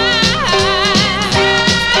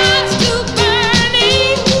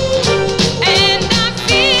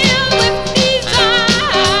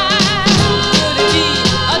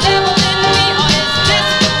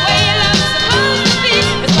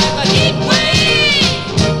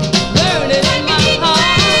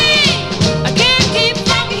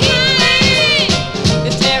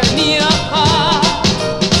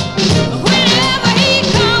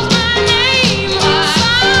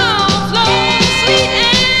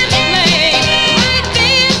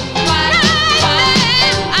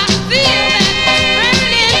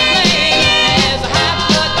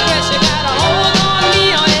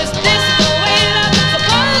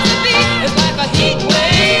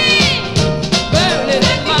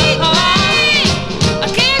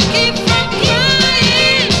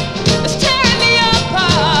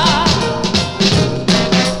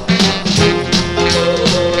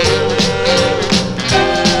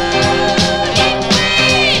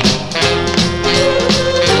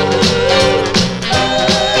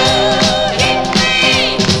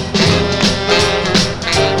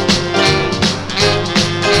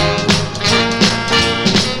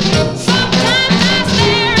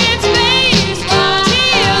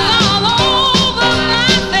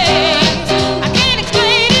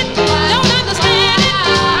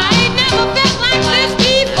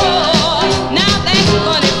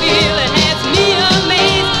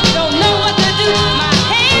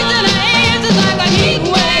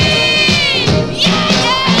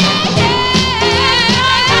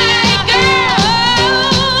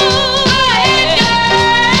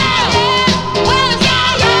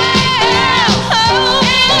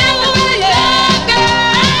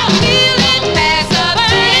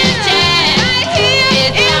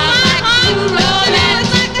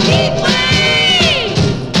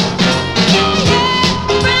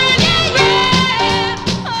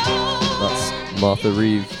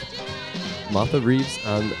 Martha Reeves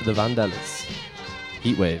and the Vandellas.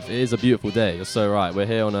 Heatwave. It is a beautiful day. You're so right. We're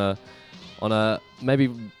here on a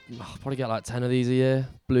maybe probably get like 10 of these a year.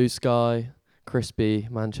 Blue sky, crispy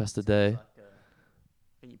Manchester day. I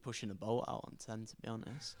think you're pushing a boat out on 10, to be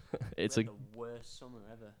honest. It's We had the worst summer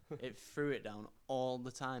ever. It threw it down all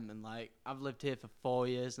the time, and like I've lived here for 4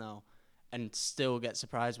 years now, and still get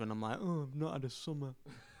surprised when I'm like, oh, I've not had a summer.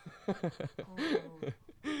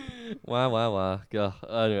 Wow. Yeah.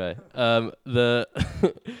 Anyway, the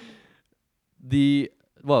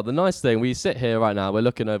nice thing, we sit here right now, we're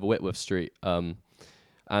looking over Whitworth Street, and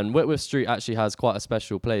Whitworth Street actually has quite a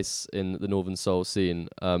special place in the Northern Soul scene.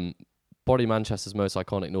 Body Manchester's most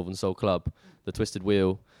iconic Northern Soul club, the Twisted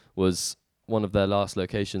Wheel, was one of their last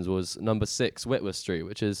locations was number 6 Whitworth Street,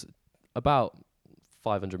 which is about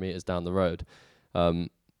 500 meters down the road.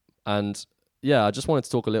 And yeah, I just wanted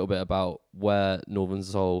to talk a little bit about where Northern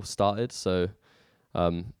Soul started. So,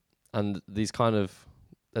 and these kind of,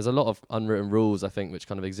 there's a lot of unwritten rules, I think, which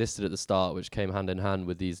kind of existed at the start, which came hand in hand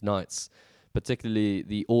with these nights, particularly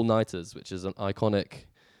the all-nighters, which is an iconic,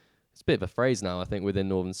 it's a bit of a phrase now, I think, within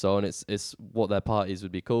Northern Soul, and it's what their parties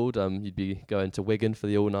would be called. You'd be going to Wigan for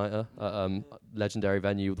the all-nighter, legendary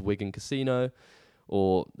venue, the Wigan Casino,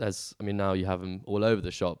 or now you have them all over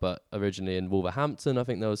the shop, but originally in Wolverhampton, I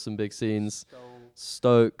think there was some big scenes.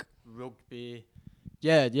 Stoke. Rugby.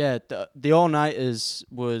 Yeah. The all-nighters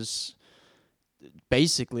was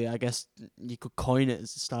basically, I guess you could coin it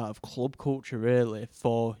as the start of club culture, really,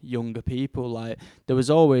 for younger people. Like, there was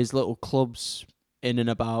always little clubs in and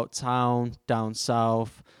about town, down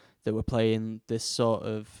south, that were playing this sort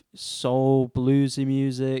of soul, bluesy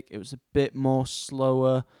music. It was a bit more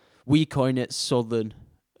slower. We coin it southern,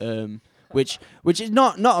 which is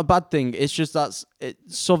not a bad thing. It's just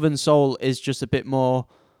southern soul is just a bit more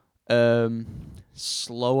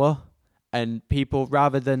slower, and people,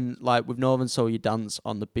 rather than like with northern soul, you dance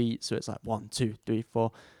on the beat, so it's like 1, 2, 3,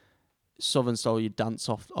 4. Southern soul, you dance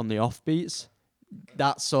off on the off beats.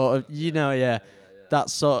 That sort of, that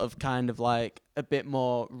sort of kind of like a bit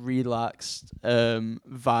more relaxed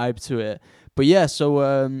vibe to it. But yeah,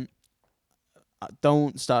 so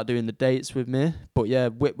don't start doing the dates with me. But yeah,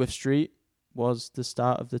 Whitworth Street was the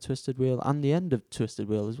start of the Twisted Wheel and the end of Twisted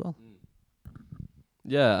Wheel as well.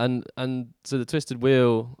 Yeah, and so the Twisted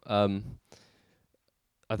Wheel, I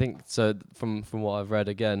think, so from what I've read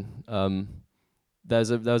again, there was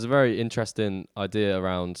a very interesting idea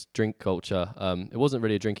around drink culture. It wasn't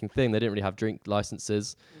really a drinking thing. They didn't really have drink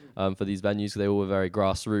licenses for these venues. They all were very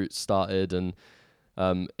grassroots started, and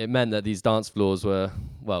it meant that these dance floors were,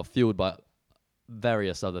 well, fueled by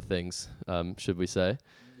various other things, should we say?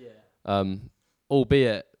 Yeah.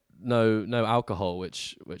 Albeit no alcohol,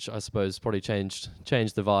 which I suppose probably changed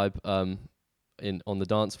the vibe on the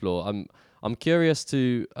dance floor. I'm curious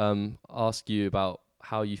to ask you about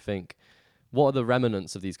how you think, what are the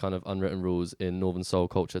remnants of these kind of unwritten rules in Northern Soul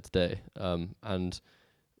culture today, and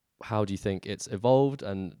how do you think it's evolved,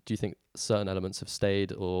 and do you think certain elements have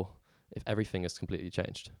stayed, or if everything has completely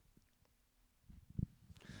changed?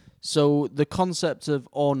 So the concept of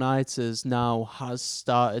all-nighters now has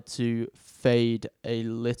started to fade a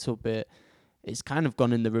little bit. It's kind of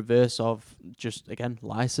gone in the reverse of just, again,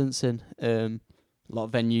 licensing. A lot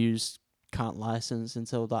of venues can't license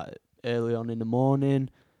until that early on in the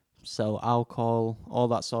morning, sell alcohol, all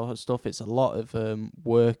that sort of stuff. It's a lot of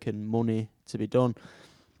work and money to be done.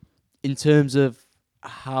 In terms of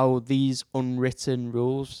how these unwritten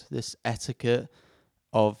rules, this etiquette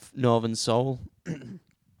of Northern Soul,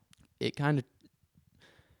 it kind of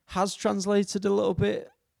has translated a little bit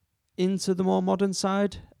into the more modern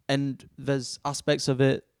side, and there's aspects of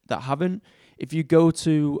it that haven't. If you go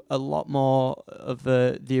to a lot more of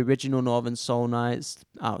the original Northern Soul nights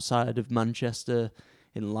outside of Manchester,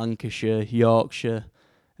 in Lancashire, Yorkshire,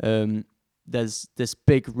 there's this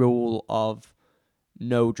big rule of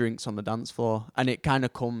no drinks on the dance floor, and it kind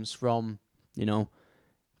of comes from,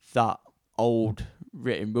 that old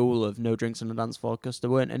written rule of no drinks on the dance floor, because there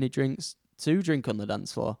weren't any drinks to drink on the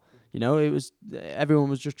dance floor. It was, everyone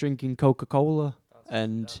was just drinking Coca-Cola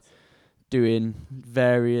and doing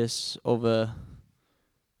various other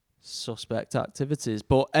suspect activities.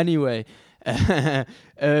 But anyway, yeah,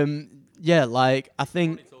 like, I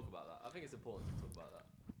think Talk about that. I think it's important to talk about that.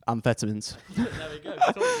 amphetamines. There we go.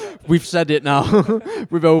 Talk about it. We've said it now.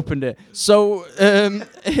 We've opened it. So,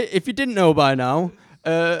 if you didn't know by now,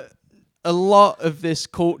 a lot of this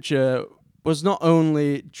culture was not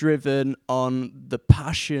only driven on the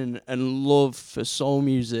passion and love for soul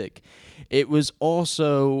music, it was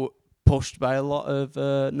also pushed by a lot of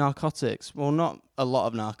narcotics. Well, not a lot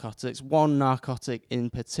of narcotics. One narcotic in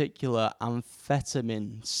particular,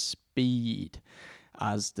 amphetamine speed,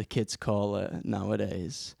 as the kids call it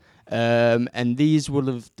nowadays. And these would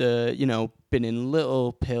have, been in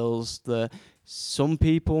little pills that some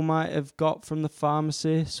people might have got from the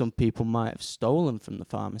pharmacy. Some people might have stolen from the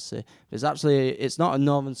pharmacy. It's not a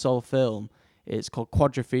Northern Soul film. It's called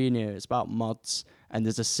Quadrophenia. It's about mods. And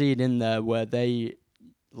there's a scene in there where they,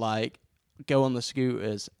 like, go on the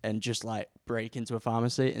scooters and just, like, break into a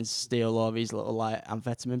pharmacy and steal all these little, like,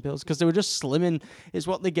 amphetamine pills. Because they were just slimming. It's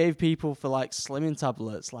what they gave people for, like, slimming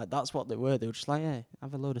tablets. Like, that's what they were. They were just like, hey,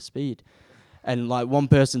 have a load of speed. And, like, one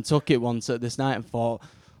person took it once at this night and thought,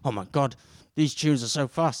 oh, my God, these tunes are so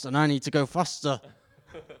fast and I need to go faster.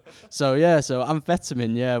 So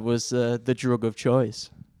amphetamine, was the drug of choice.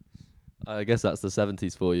 I guess that's the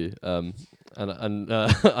 70s for you. I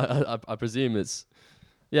presume it's,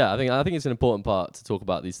 I think it's an important part to talk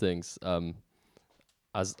about these things,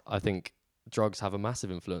 as I think drugs have a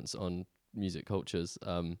massive influence on music cultures,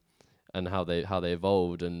 and how they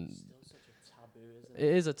evolved, and Still such a taboo, isn't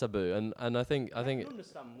it is a taboo, and I think I can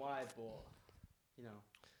understand why, but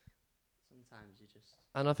sometimes you just.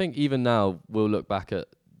 And I think even now we'll look back at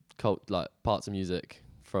like parts of music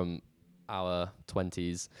from our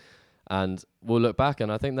 20s, and we'll look back,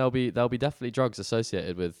 and I think there'll be definitely drugs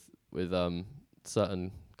associated with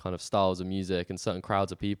certain kind of styles of music and certain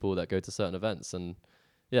crowds of people that go to certain events, and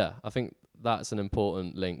I think that's an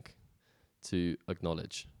important link to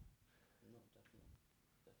acknowledge.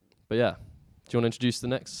 But do you want to introduce the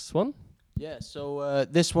next one? Yeah, so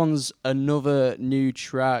this one's another new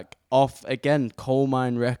track off, again, Coal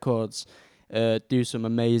Mine Records. Do some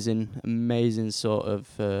amazing sort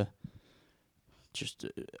of just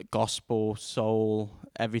gospel, soul,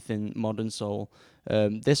 everything modern soul.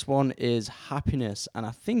 This one is Happiness, and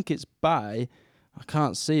I think it's by, I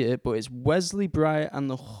can't see it, but it's Wesley Bright and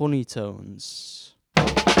the Honeytones.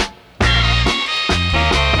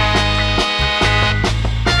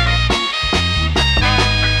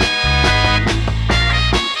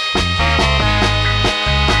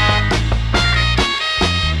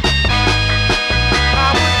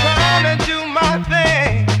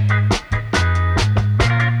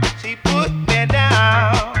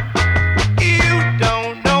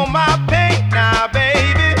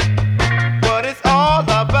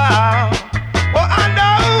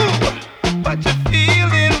 What you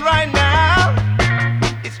feeling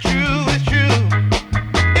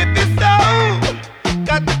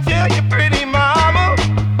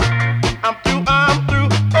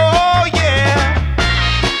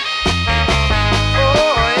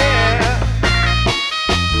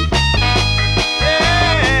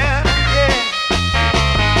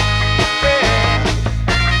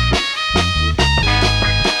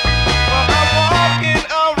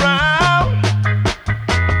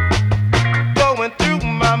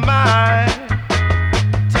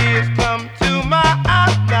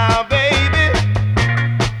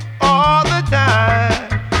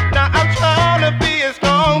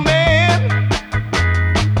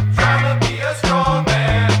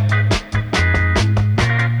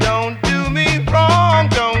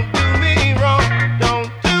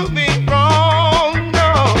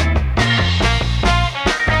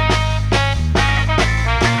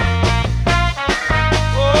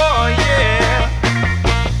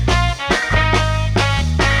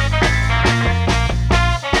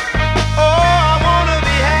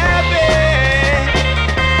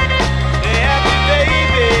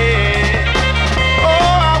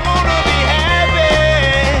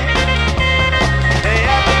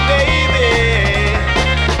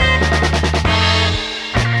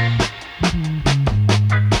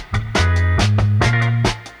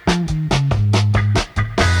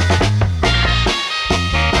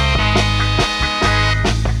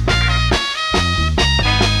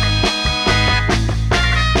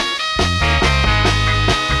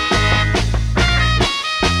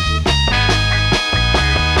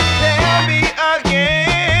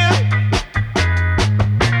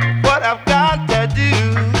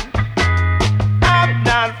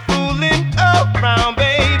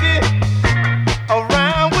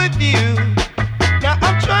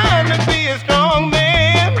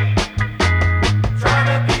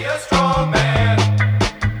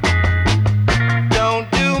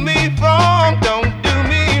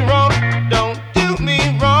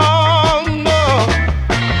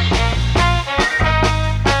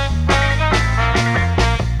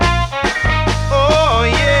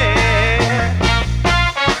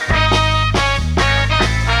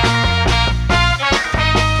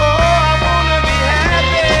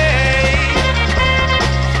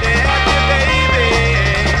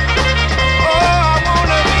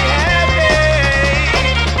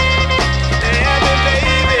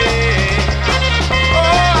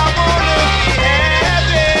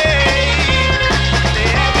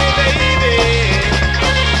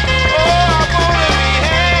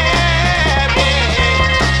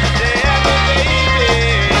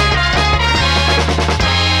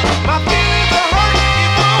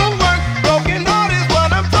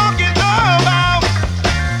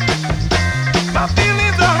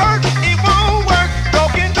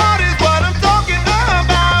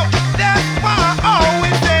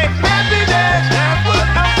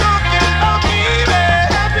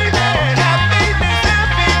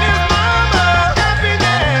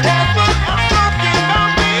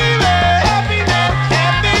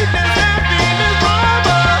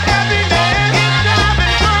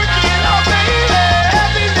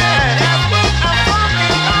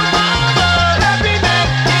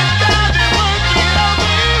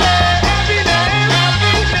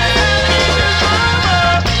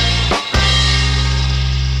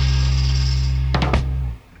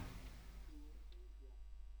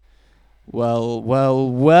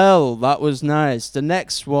Well, that was nice. The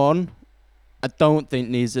next one, I don't think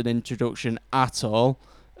needs an introduction at all.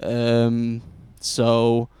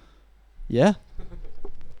 So, yeah.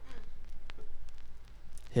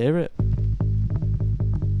 Hear it.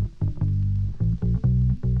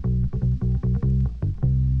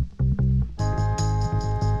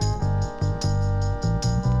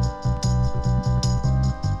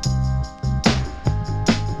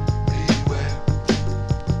 Beware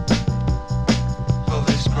of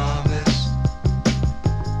this promise.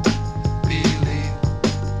 Believe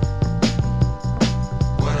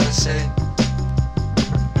what I say.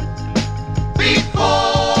 Before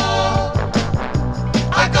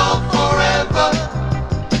I go forever,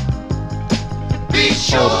 be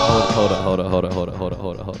sure. Hold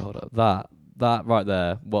it. That right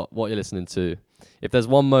there, what you're listening to. If there's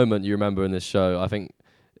one moment you remember in this show, I think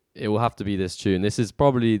it will have to be this tune. This is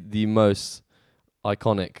probably the most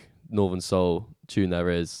iconic Northern Soul tune there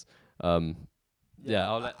is.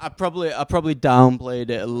 Yeah, I probably downplayed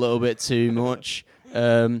it a little bit too much.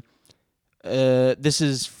 This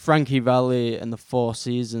is Frankie Valli and the Four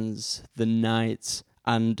Seasons, The Night,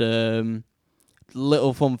 and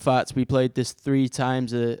little fun fact: we played this 3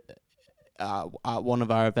 times at one of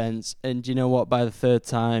our events, and you know what? By the 3rd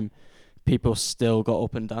time, people still got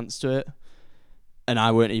up and danced to it, and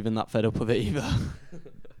I weren't even that fed up with it either.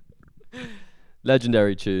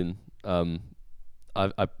 legendary tune. I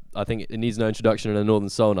think it needs no introduction in a Northern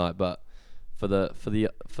Soul night, but for the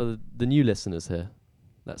new listeners here,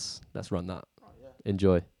 let's run that.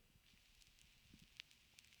 Enjoy.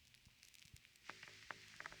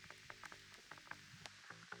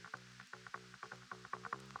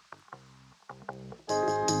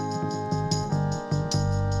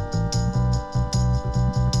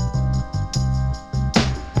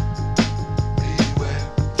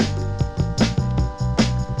 Beware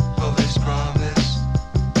of this promise.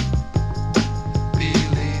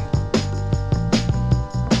 Believe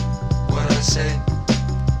what I say.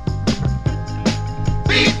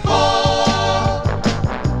 Before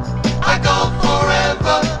I go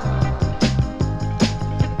forever,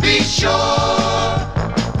 be sure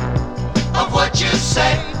of what you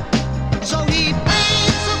say. So he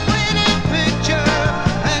paints a pretty picture,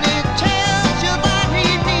 and it tells you that he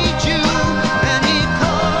needs you, and he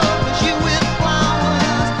covers you with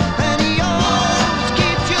flowers, and he always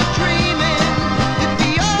keeps you dreaming. If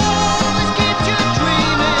he always keeps you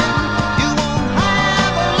dreaming, you won't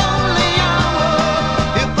have a lonely hour.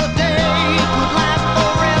 If a day could last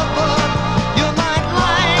forever, you might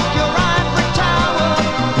like your ivory tower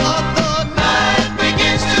of the night.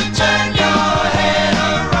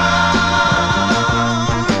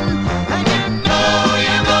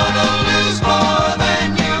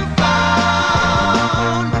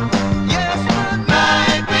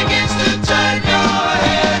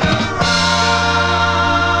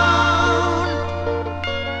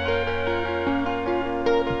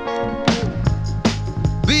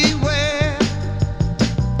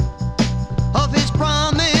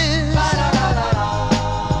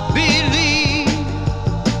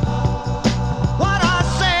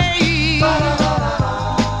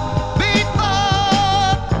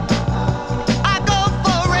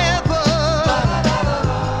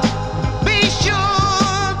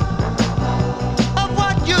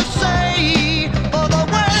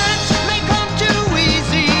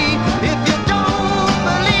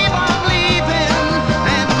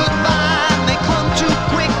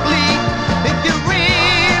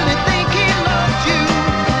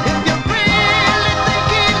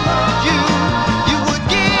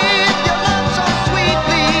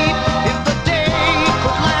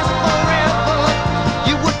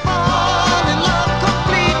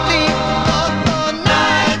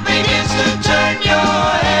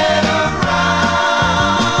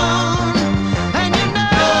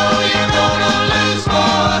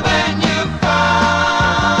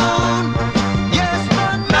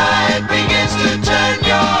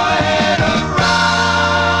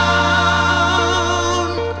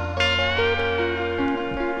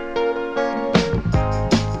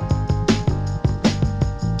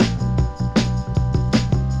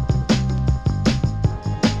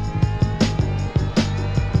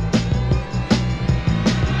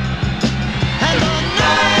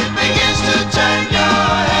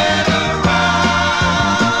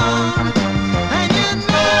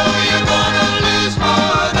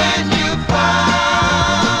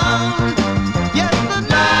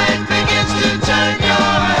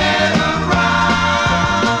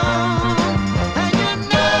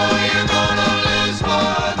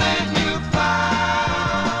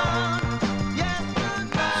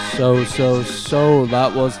 So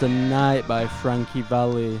that was The Night by Frankie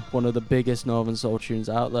Valli, one of the biggest Northern Soul tunes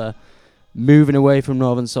out there. Moving away from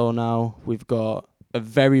Northern Soul now, we've got a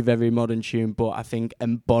very, very modern tune, but I think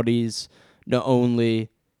embodies not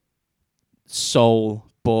only soul,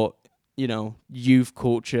 but, you know, youth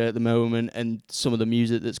culture at the moment and some of the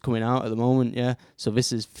music that's coming out at the moment, yeah? So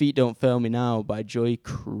this is Feet Don't Fail Me Now by Joy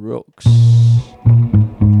Crooks.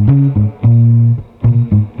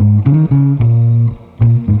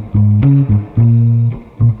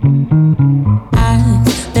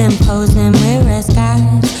 I've been posing with red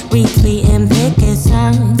skies, retweeting picket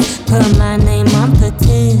signs, put my name on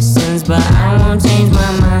petitions, but I won't change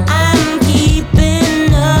my mind. I'm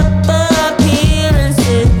keeping up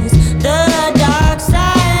appearances, the dark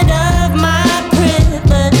side of my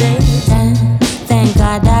privilege. And thank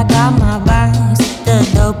God I got my vice, the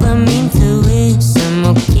dopamine tuition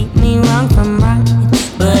will keep me wrong from right,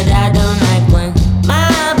 but I don't like when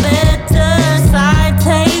my better side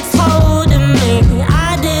takes hold of me.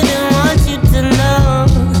 I didn't want you to know,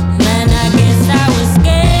 man, I guess I was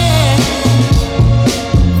scared.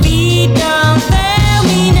 Feet don't fail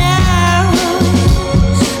me now,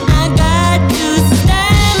 I got to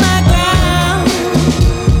stand my ground,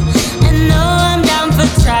 and know I'm down for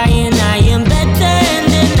trying. I am better in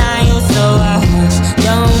denial, so I hush,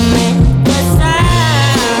 don't make a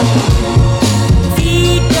sound.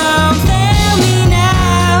 Feet don't fail me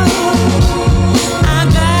now, I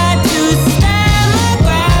got to stand my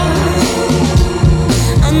ground,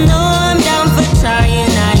 I know I'm down for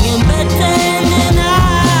trying. I am better in denial.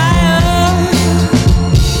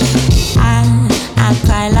 I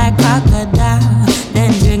cry like crocodile,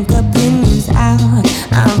 then drink opinions out.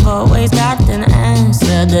 I've always got an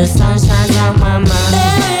answer, the sun shines on my mind.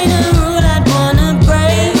 There ain't a rule I'd wanna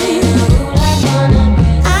break,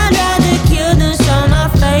 I'd rather kill than show my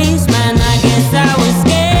face, man, I guess I was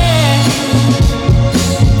scared.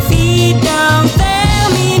 Feet don't fail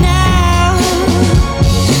me now,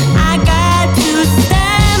 I got to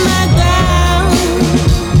stand my ground,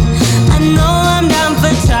 I know I'm down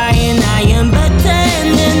for trying. I am better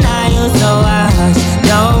in denial, so I hush,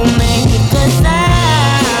 don't make a sound.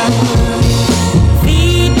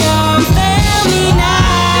 Feet don't fail me now,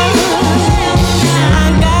 I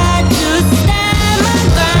got to stand my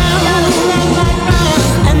ground,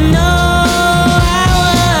 I know I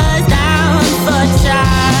was down for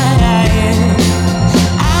trying.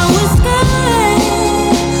 I was scared,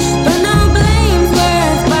 but no blame's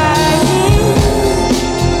worth buying.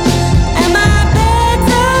 Am I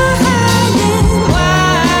better hiding? Why?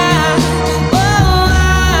 Oh,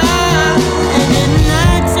 why? And then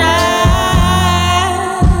I tried.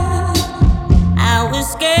 I was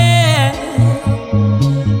scared.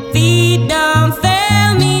 Feet don't fail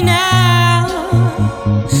me now,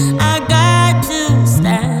 I got to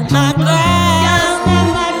stand my ground,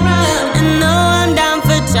 I know I'm down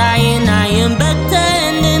for trying. I am better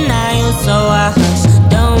in denial, so I hush,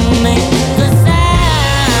 don't make a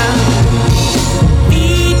sound.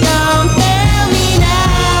 Feet don't fail me now,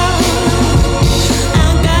 I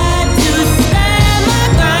got to stand my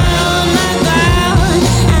ground,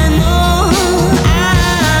 I know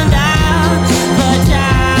I'm down for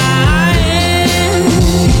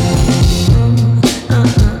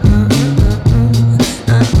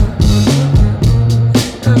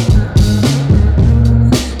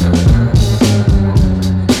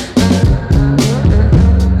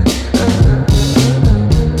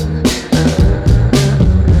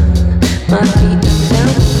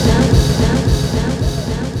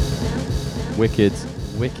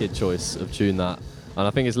Wicked choice of tune that, and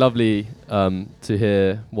I think it's lovely to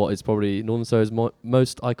hear what is probably Northern Soul's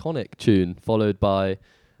most iconic tune, followed by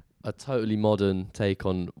a totally modern take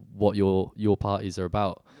on what your parties are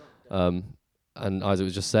about. And Isaac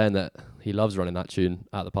was just saying that he loves running that tune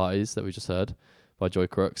at the parties that we just heard by Joy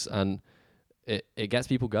Crooks, and it gets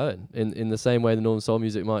people going in the same way the Northern Soul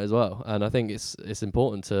music might as well. And I think it's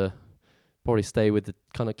important to probably stay with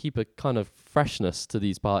keep a kind of freshness to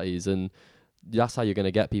these parties, and that's how you're going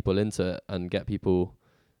to get people into it and get people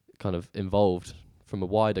kind of involved from a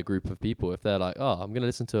wider group of people. If they're like, oh, I'm going to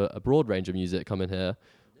listen to a broad range of music coming here,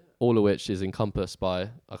 all of which is encompassed by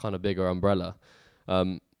a kind of bigger umbrella.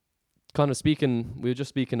 We were just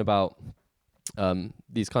speaking about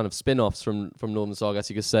these kind of spin-offs from Northern Soul, I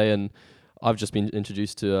guess you could say, and I've just been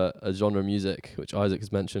introduced to a genre of music, which Isaac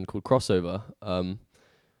has mentioned, called crossover. I'm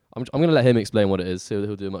going to let him explain what it is.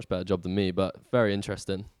 He'll do a much better job than me, but very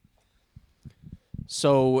interesting.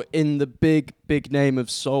 So in the big name of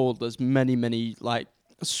soul, there's many like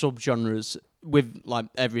subgenres with like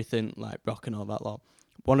everything like rock and all that lot.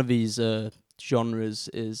 One of these genres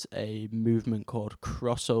is a movement called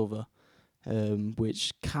crossover,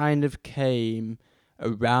 which kind of came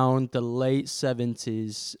around the late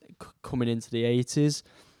 70s, coming into the 80s,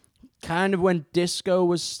 kind of when disco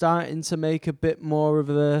was starting to make a bit more of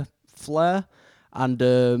a flair.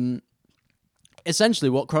 And essentially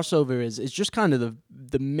what crossover is just kind of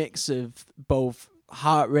the mix of both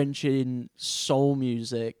heart-wrenching soul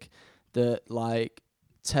music that like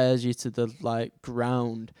tears you to the like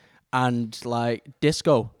ground and like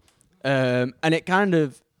disco, and it kind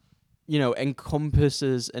of, you know,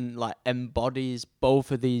 encompasses and like embodies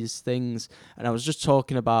both of these things. And I was just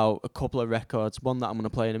talking about a couple of records, one that I'm going to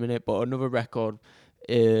play in a minute, but another record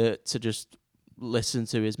to just listen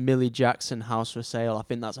to is Millie Jackson, House for Sale. I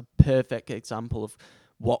think that's a perfect example of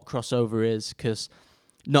what crossover is, because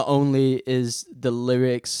not only is the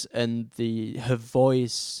lyrics and her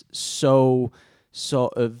voice so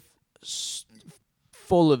sort of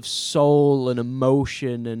full of soul and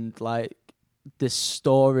emotion and like this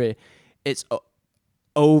story, it's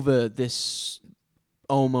over this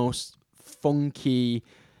almost funky,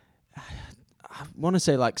 I want to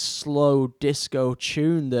say like slow disco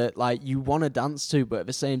tune that like you want to dance to, but at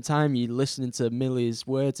the same time you're listening to Millie's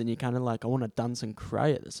words and you're kind of like, I want to dance and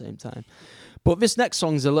cry at the same time. But this next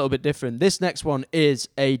song's a little bit different. This next one is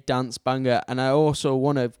a dance banger, and I also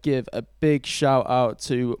want to give a big shout out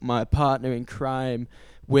to my partner in crime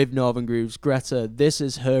with Northern Grooves, Greta. This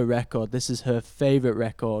is her record. This is her favourite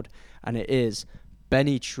record, and it is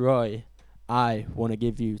Benny Troy, I Want to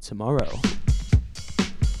Give You Tomorrow.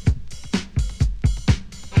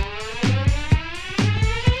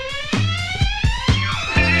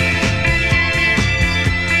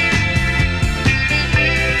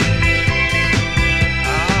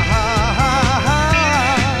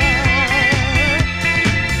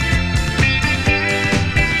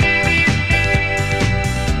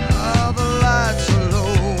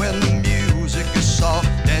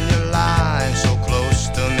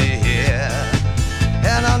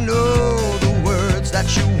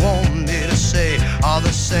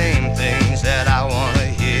 Same things that I want to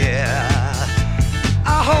hear.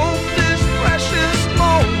 I hope this precious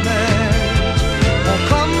moment won't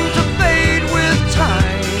come to fade with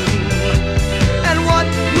time, and what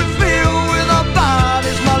we feel with our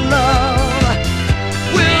bodies, my love,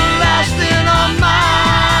 will last in our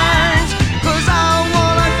minds. 'Cause I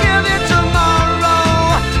want to give you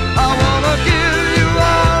tomorrow, I want to give you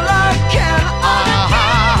all I can.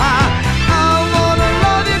 I want to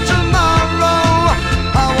love you tomorrow,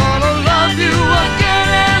 I wanna love you again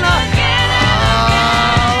and again and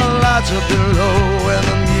again. Lights up below and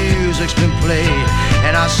the music's been played,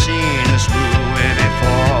 and I've seen this movie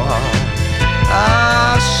before.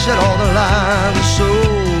 I've said all the lines so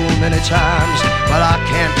many times, but I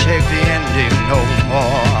can't take the ending no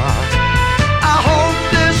more. I hope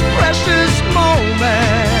this precious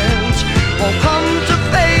moment won't come to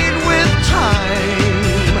fade with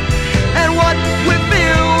time, and what we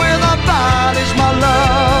feel with our bodies, my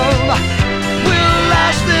love, will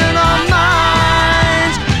last in our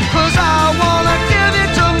minds. 'Cause I wanna give you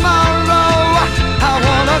tomorrow, I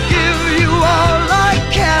wanna give you all I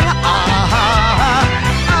can.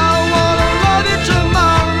 I wanna love you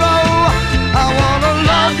tomorrow, I wanna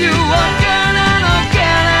love you again and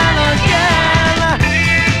again and again.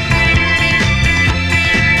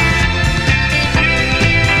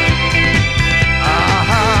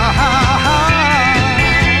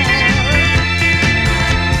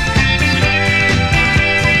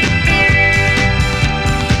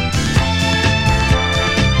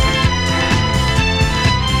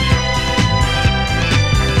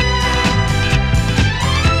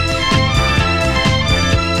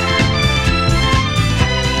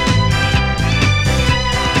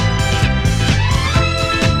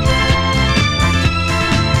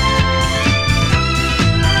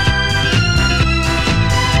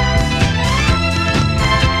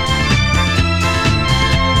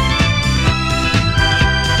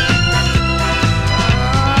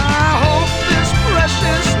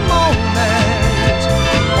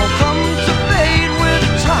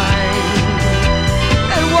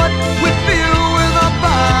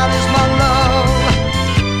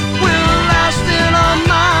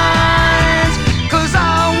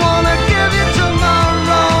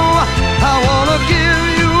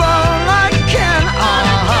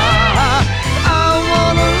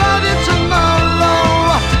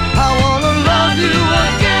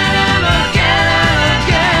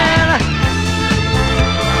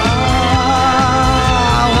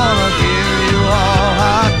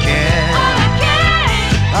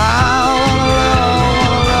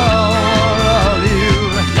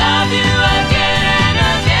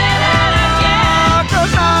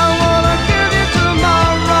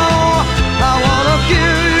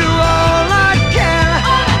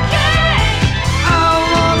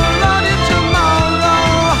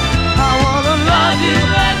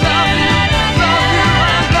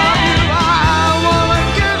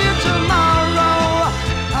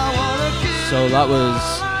 So that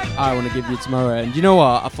was I Want to Give You Tomorrow. And you know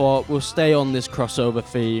what? I thought we'll stay on this crossover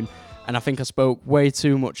theme. And I think I spoke way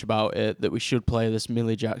too much about it, that we should play this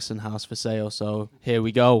Millie Jackson House for Sale. So here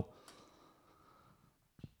we go.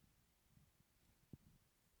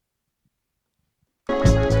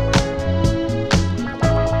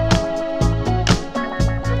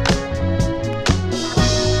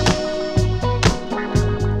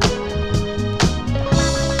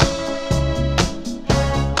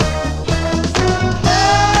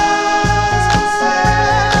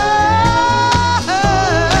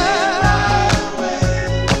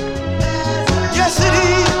 Yes, it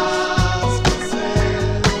is.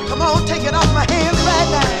 Come on, take it off my hands right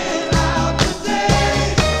now.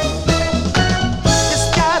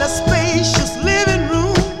 It's got a spacious living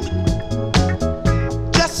room,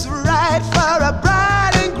 just right for a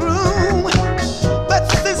bride and groom. But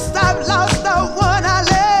since I've lost the one I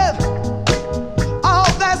love,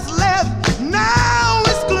 all that's left now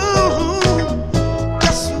is gloom.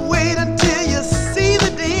 Just wait until you see the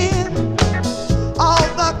den. All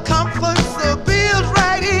the comforts are built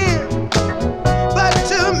right in, but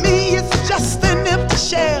to me it's just an empty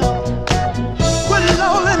shell. With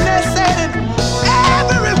loneliness and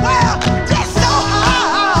everywhere, this old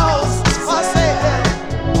house is for sale,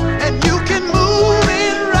 and you can move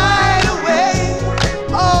in right away.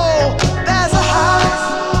 Oh, there's a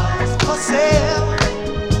house for sale.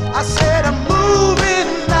 I said I'm moving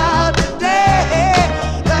out today.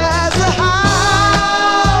 There's a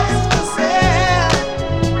house for sale.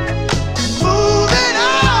 Moving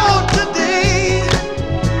out today.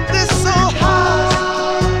 This old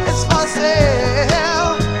house is for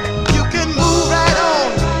sale. You can move right on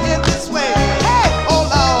in this way. Hey, oh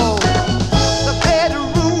Lord. The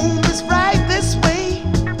bedroom is right this way,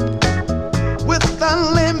 with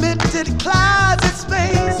unlimited closet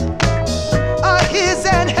space. His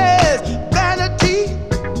and hers vanity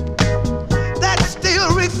that still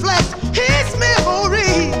reflects his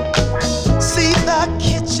memory. See the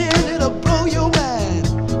kitchen, it'll blow your mind.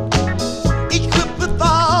 Equipped with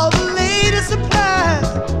all the latest supplies,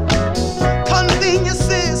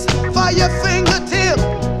 conveniences for your fingertip,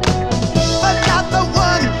 but not the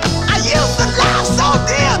one I used to love so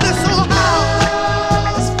dear. This old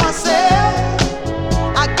house is for sale.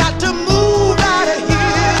 I got to move out of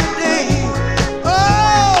here today.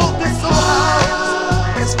 Oh, this old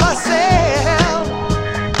house is for sale.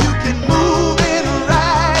 You can move in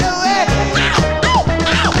right away. Ow,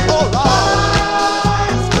 ow, ow. Oh, Lord.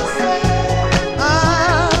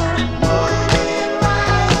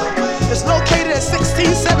 It's located at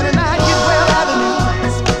 1679 Gidwell Avenue.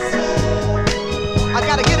 I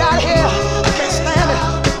gotta get out of here. I can't stand it.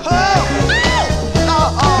 Oh,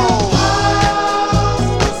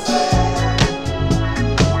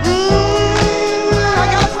 I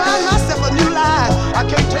gotta find myself a new life. I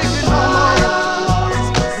can't take it no more.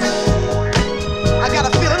 I got a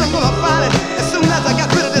feeling I'm gonna find it as soon as I get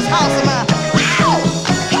rid of this house of mine.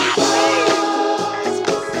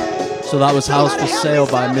 So that was House for Sale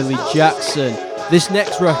by Millie Jackson. This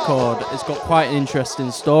next record has got quite an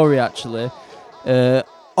interesting story, actually.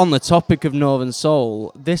 On the topic of Northern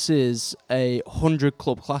Soul, this is a 100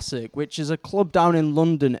 Club Classic, which is a club down in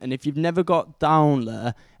London. And if you've never got down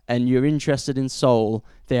there and you're interested in soul,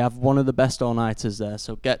 they have one of the best all-nighters there.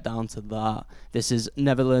 So get down to that. This is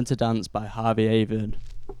Never Learn to Dance by Harvey Avon.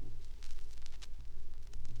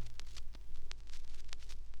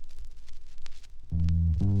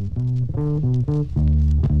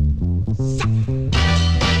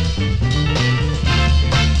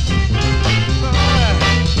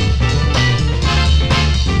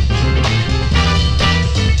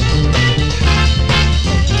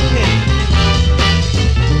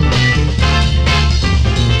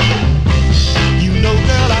 You know,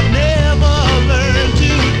 girl, I never learned to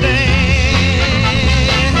dance.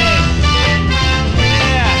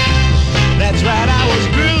 Yeah, that's right, I was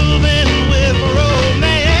grooving with romance.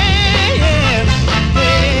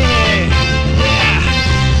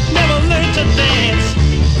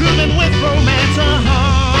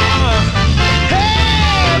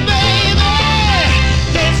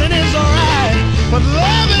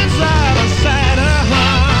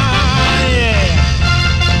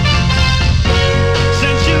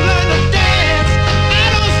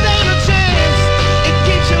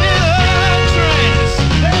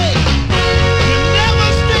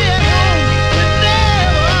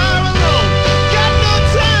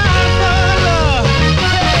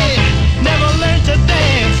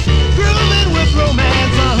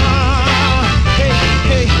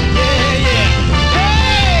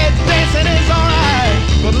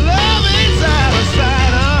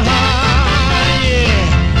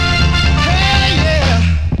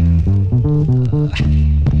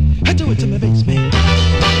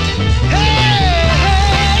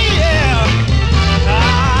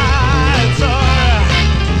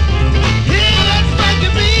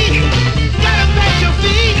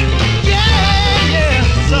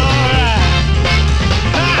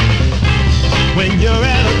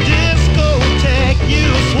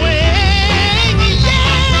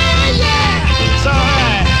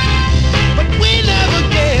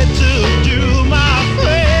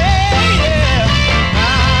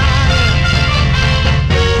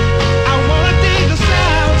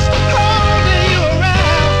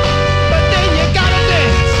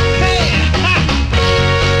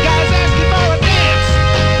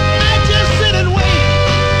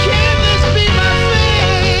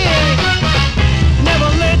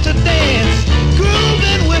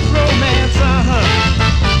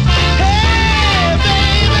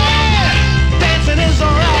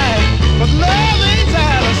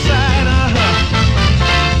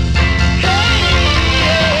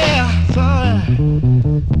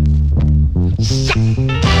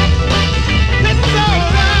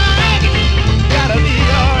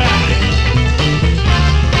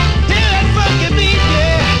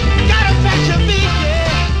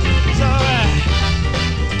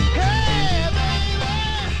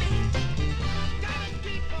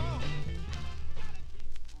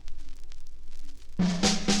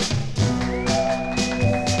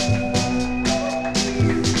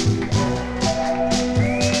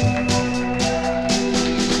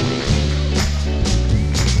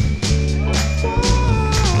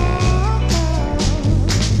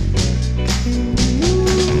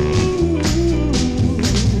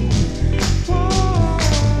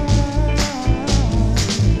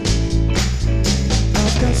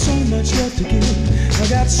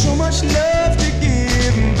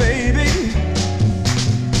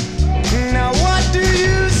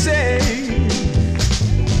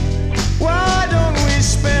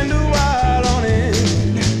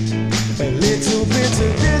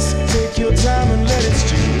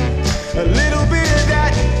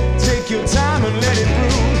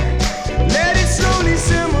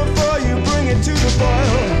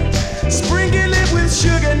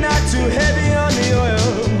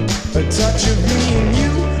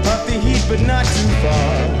 but not too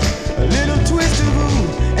far. A little twist of ooh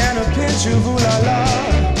and a pinch of ooh la la.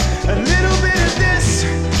 A little bit of this,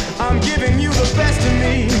 I'm giving you the best of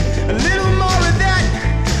me. A little more of that,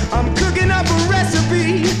 I'm cooking up a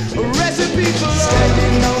recipe for love.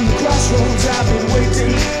 Standing on the crossroads, I've been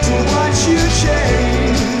waiting to watch you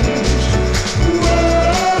change.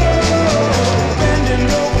 Whoa, bending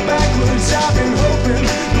over backwards, I've been hoping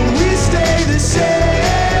that we stay the same.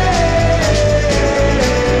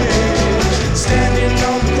 Standing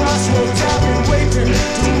on the crossroads, I've been waiting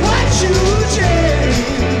to watch you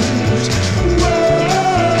change. Whoa,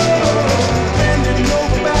 bending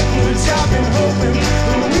over backwards, I've been hoping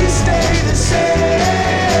that we stay the same.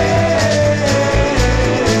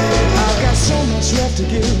 I've got so much left to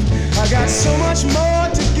give, I got so much more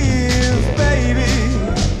to give, baby.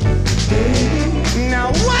 Now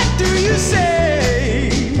what do you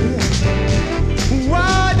say?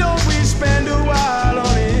 Why don't we spend a while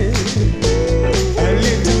on it? A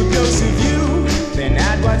little dose of you, then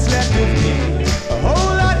add what's left of me. A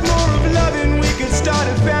whole lot more of loving, we could start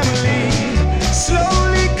a family.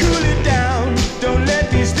 Slowly cool it down, don't let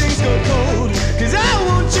these things go cold. 'Cause I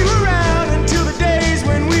want you around until the days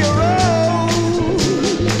when we are old.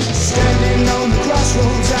 Standing on the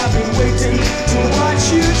crossroads, I've been waiting to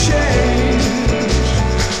watch you change.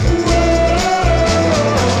 Whoa,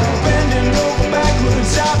 bending over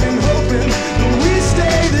backwards, I've been hoping that we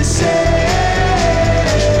stay the same.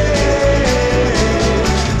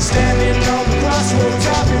 Standing on the crossroads,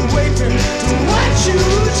 I've been waiting to watch you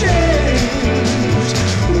change.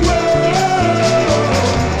 Whoa,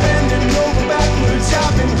 bending over backwards,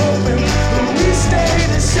 I've been hoping that we stay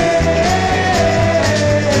the same.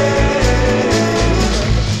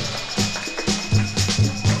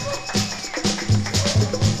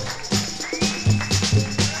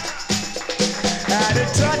 Had a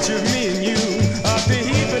touch of me and you, up the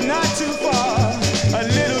heat but not too far. A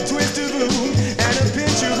little twist of ooh and a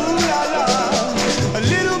pinch of ooh la la. A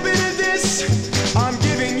little bit of this, I'm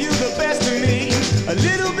giving you the best of me. A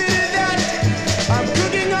little bit of that, I'm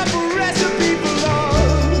cooking up a recipe for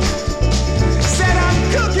love. Said I'm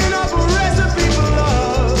cooking up a recipe for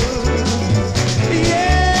love.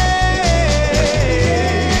 Yeah,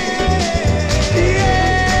 yeah.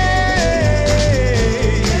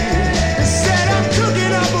 Said I'm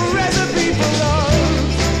cooking up a recipe for love.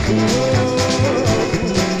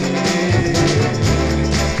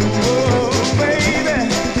 Whoa, baby,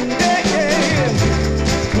 yeah, yeah.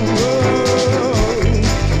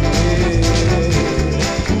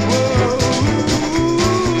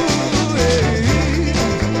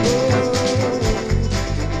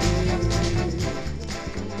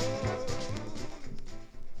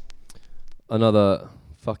 Another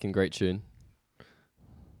fucking great tune.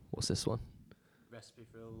 What's this one? Recipe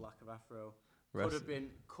for a Lack of Afro. Reci-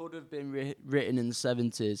 Could have been written in the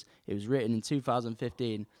 70s. It was written in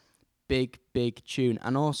 2015. Big tune.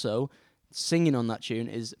 And also, singing on that tune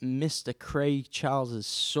is Mr. Craig Charles's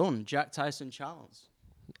son, Jack Tyson Charles.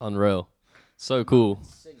 Unreal. So cool.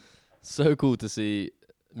 So cool to see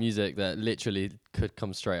music that literally could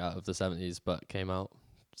come straight out of the 70s but came out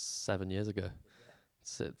 7 years ago.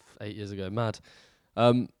 8 years ago. Mad.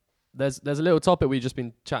 There's a little topic we've just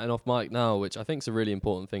been chatting off mic now, which I think is a really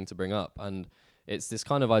important thing to bring up, and it's this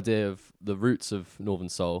kind of idea of the roots of Northern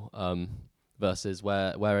Soul versus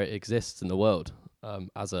where it exists in the world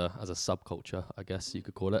as a subculture, I guess you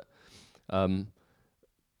could call it.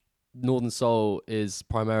 Northern Soul is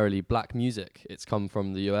primarily black music. It's come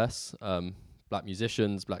from the US, black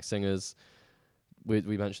musicians, black singers.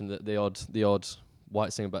 We mentioned that the odd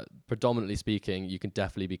white singer, but predominantly speaking, you can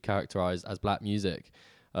definitely be characterized as black music.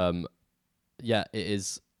 It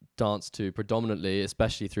is danced to predominantly,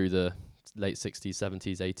 especially through the late 60s,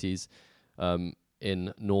 70s, 80s,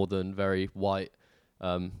 in northern, very white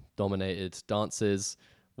dominated dances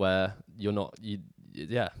where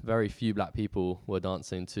very few black people were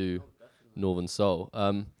dancing to Northern Soul.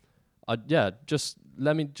 Just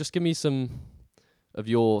give me some of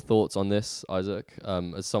your thoughts on this, Isaac,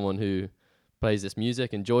 as someone who plays this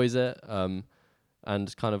music, enjoys it, and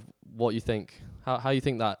kind of what you think, how you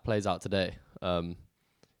think that plays out today, in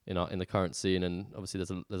the current scene. And obviously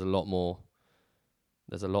there's a lot more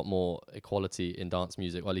equality in dance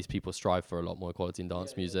music, or at least people strive for a lot more equality in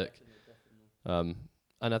dance music. Definitely.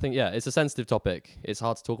 And I think, it's a sensitive topic. It's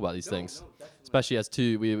hard to talk about these things, especially as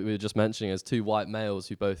we were just mentioning, as two white males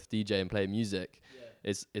who both DJ and play music.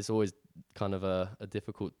 Yeah. It's always kind of a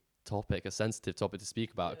difficult topic, a sensitive topic to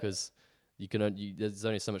speak about, because there's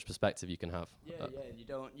only so much perspective you can have. You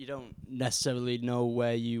don't necessarily know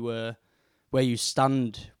where you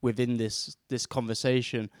stand within this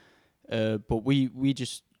conversation, but we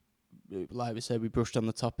just like we said, we brushed on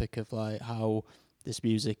the topic of like how this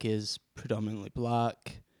music is predominantly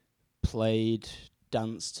black, played,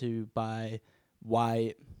 danced to by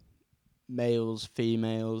white males,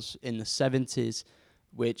 females in the 70s,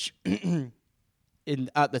 which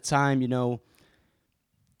at the time,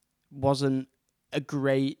 wasn't a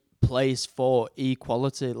great place for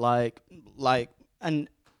equality. Like, and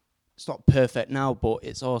it's not perfect now, but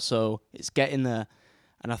it's getting there.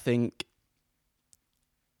 And I think,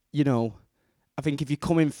 if you're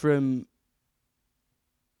coming from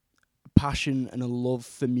passion and a love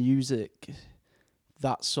for music,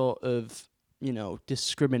 that sort of,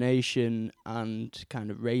 discrimination and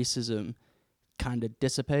kind of racism kind of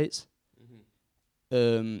dissipates.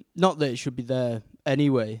 Not that it should be there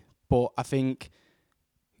anyway, but I think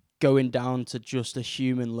going down to just a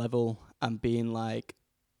human level and being like,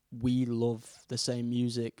 we love the same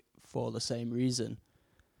music for the same reason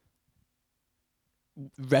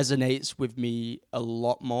resonates with me a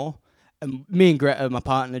lot more. And me and Greta, my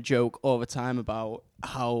partner, joke all the time about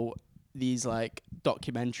how these like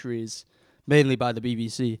documentaries, mainly by the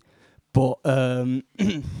BBC, but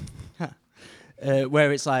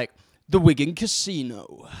where it's like the Wigan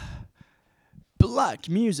Casino, black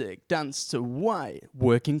music dance to white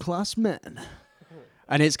working class men.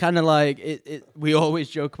 And it's kind of like we always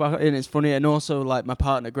joke about it, and it's funny. And also, like, my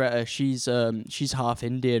partner Greta, she's half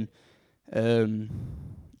Indian, yeah.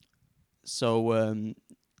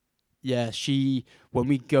 When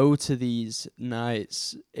we go to these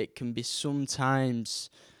nights, it can be sometimes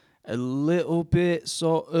a little bit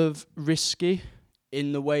sort of risky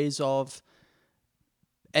in the ways of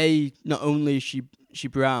not only is she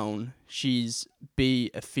brown, she's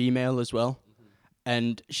B, a female as well,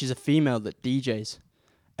 and she's a female that DJs.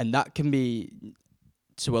 And that can be,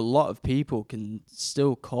 to a lot of people, can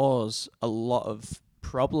still cause a lot of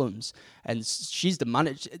problems. And she's the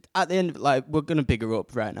manager. At the end, like, we're going to big her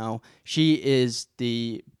up right now. She is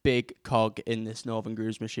the big cog in this Northern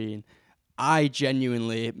Grooves machine. I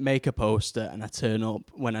genuinely make a poster and I turn up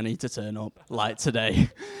when I need to turn up, like today.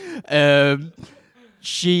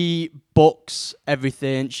 She books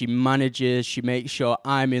everything. She manages. She makes sure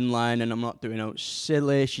I'm in line and I'm not doing out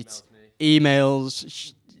silly. She emails.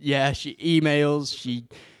 She emails.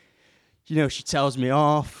 She tells me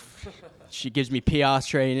off. She gives me PR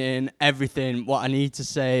training, everything, what I need to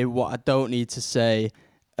say, what I don't need to say.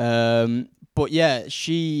 But yeah,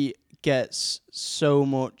 she gets so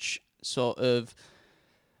much sort of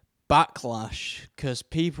backlash because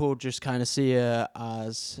people just kind of see her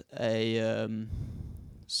as a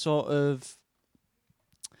sort of,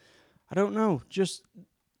 I don't know, just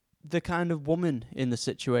the kind of woman in the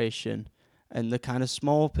situation and the kind of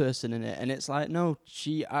small person in it. And it's like, no,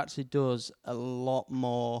 she actually does a lot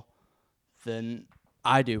more than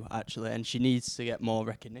I do, actually, and she needs to get more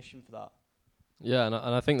recognition for that. Yeah, and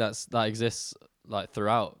I think that exists like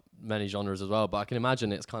throughout many genres as well. But I can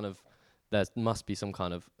imagine it's kind of, there must be some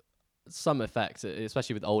effect,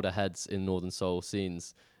 especially with older heads in Northern Soul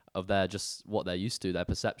scenes, of what they're used to. Their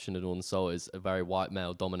perception of Northern Soul is a very white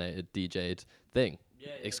male dominated DJ'd thing,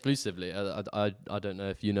 exclusively. I don't know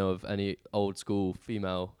if you know of any old school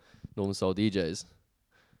female Northern Soul DJs.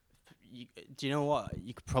 Do you know what?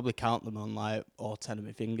 You could probably count them on like all 10 of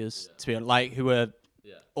my fingers, to be honest, like who are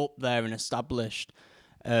up there and established,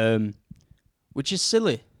 which is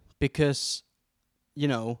silly because,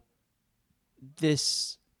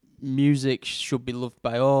 this music should be loved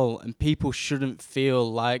by all, and people shouldn't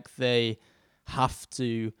feel like they have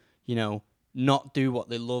to, not do what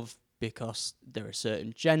they love because they're a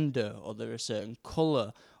certain gender or they're a certain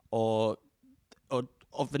colour or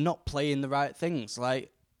they're not playing the right things.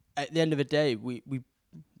 Like, at the end of the day, we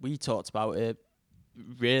talked about it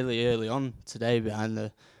really early on today behind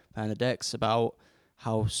the decks about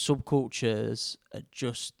how subcultures are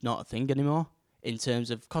just not a thing anymore in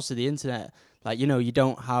terms of cost of the internet. Like, you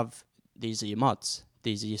don't have, these are your mods,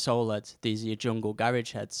 these are your soul heads, these are your jungle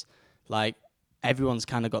garage heads. Like, everyone's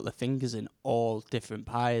kind of got their fingers in all different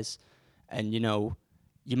pies. And, you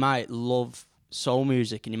might love soul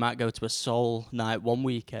music and you might go to a soul night one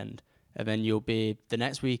weekend, and then you'll be the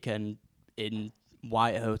next weekend in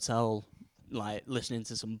White Hotel, like, listening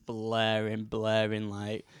to some blaring,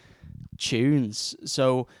 like, tunes.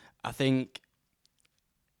 So I think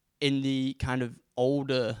in the kind of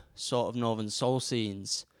older sort of Northern Soul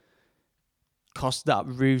scenes, 'cause that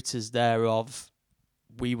root is there of,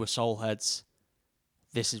 we were soul heads,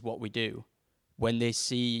 this is what we do. When they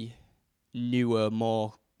see newer,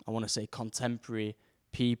 more, I want to say, contemporary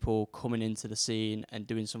people coming into the scene and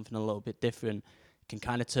doing something a little bit different, can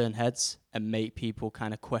kind of turn heads and make people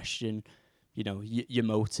kind of question, your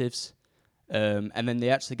motives. And then they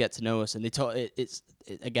actually get to know us, and they talk.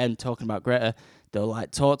 Again, talking about Greta, they'll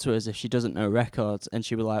like talk to us if she doesn't know records, and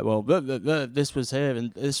she'll be like, "Well, this was here,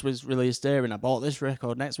 and this was released here, and I bought this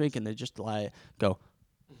record next week," and they just like go,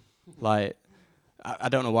 like, I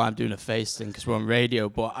don't know why I'm doing a face thing because we're on radio,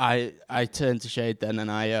 but I turned to shade then,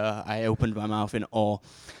 and I opened my mouth in awe.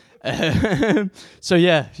 So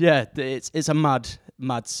yeah, it's a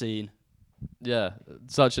mad scene. Yeah,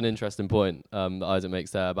 such an interesting point that Isaac makes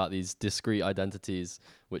there about these discrete identities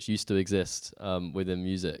which used to exist within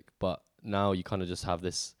music, but now you kind of just have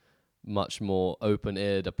this much more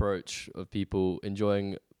open-eared approach of people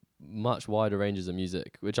enjoying much wider ranges of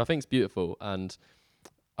music, which I think is beautiful, and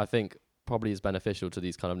I think probably is beneficial to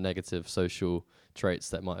these kind of negative social traits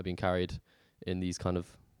that might have been carried in these kind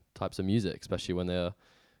of types of music, especially when they're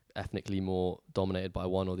ethnically more dominated by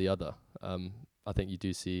one or the other. I think you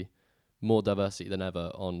do see more diversity than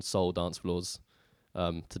ever on soul dance floors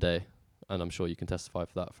today, and I'm sure you can testify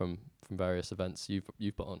for that from various events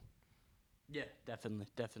you've put on. Yeah, definitely.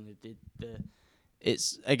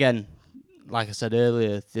 It's again, like I said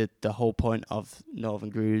earlier, the whole point of Northern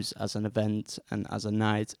Grooves as an event and as a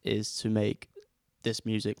night is to make this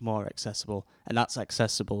music more accessible, and that's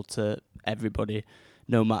accessible to everybody,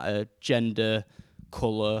 no matter gender,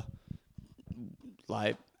 colour,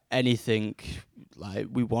 like anything. Like,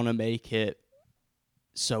 we want to make it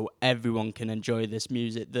so everyone can enjoy this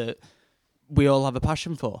music that we all have a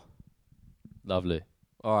passion for. Lovely.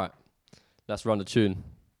 All right, let's run the tune.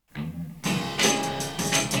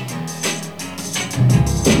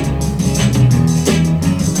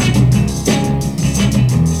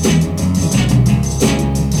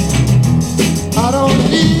 I don't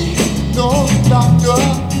need no doctor,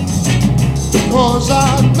 'cause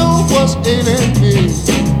I know what's ailing me.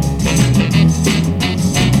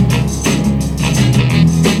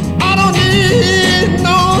 I don't need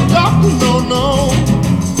no doctor, no,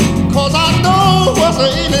 'cause I know what's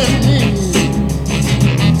ailing me.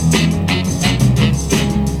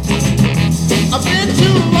 I've been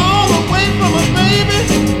too long away from a baby.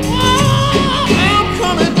 Oh, I'm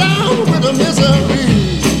coming down with a misery.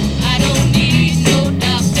 I don't need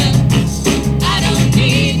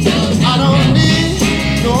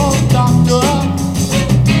no doctor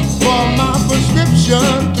for my prescription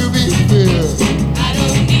to be filled. I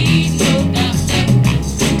don't need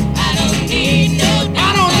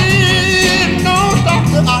no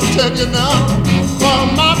doctor, I tell you now, for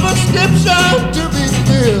my prescription to be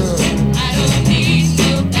filled.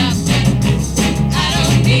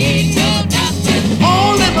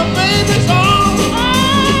 Only my baby's arms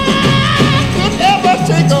could ever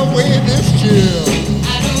take away this chill.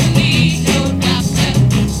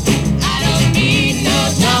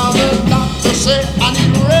 Now the doctor said I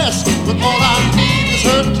need rest, but all I need is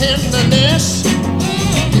her tenderness.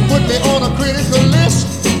 He put me on a critical list,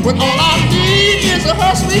 when all I need is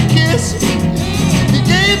her sweet kiss. He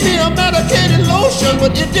gave me a medicated lotion,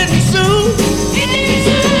 but it didn't soothe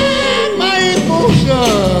my emotion.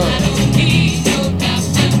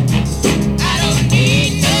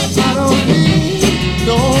 I don't need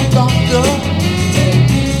no doctor.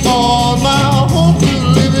 All my hope to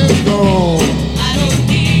live is gone. I don't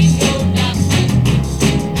need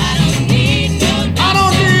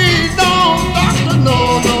no doctor, no.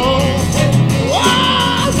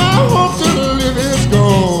 All my hope to live is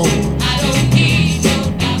gone.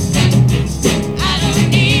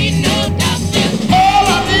 All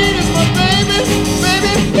I need is my baby,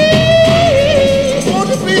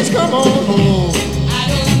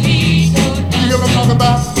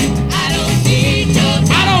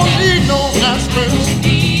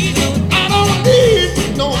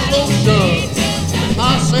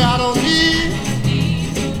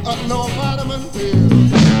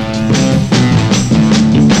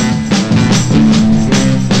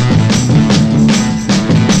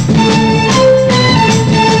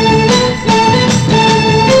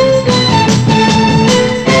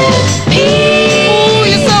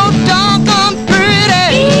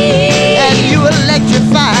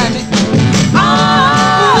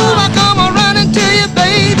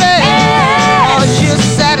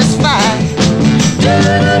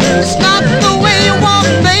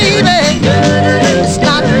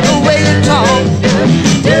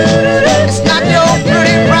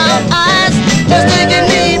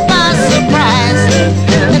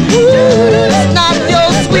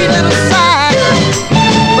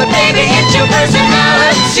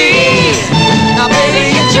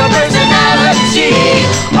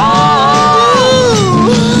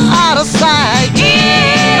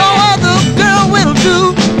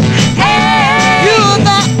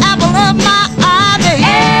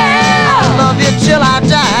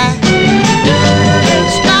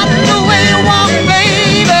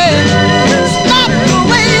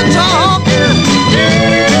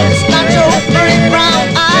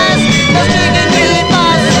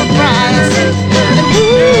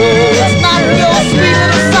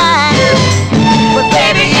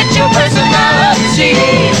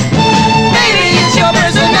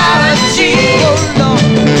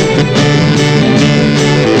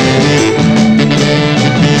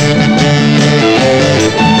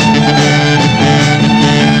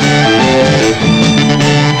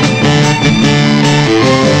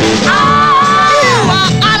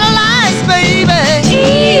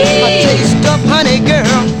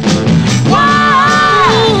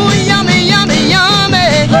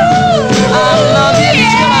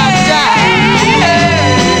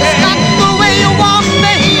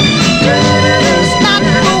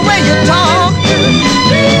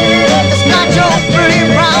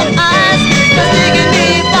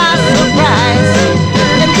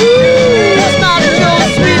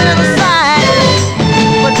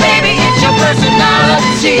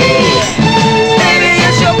 personality. Baby,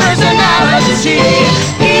 it's your personality.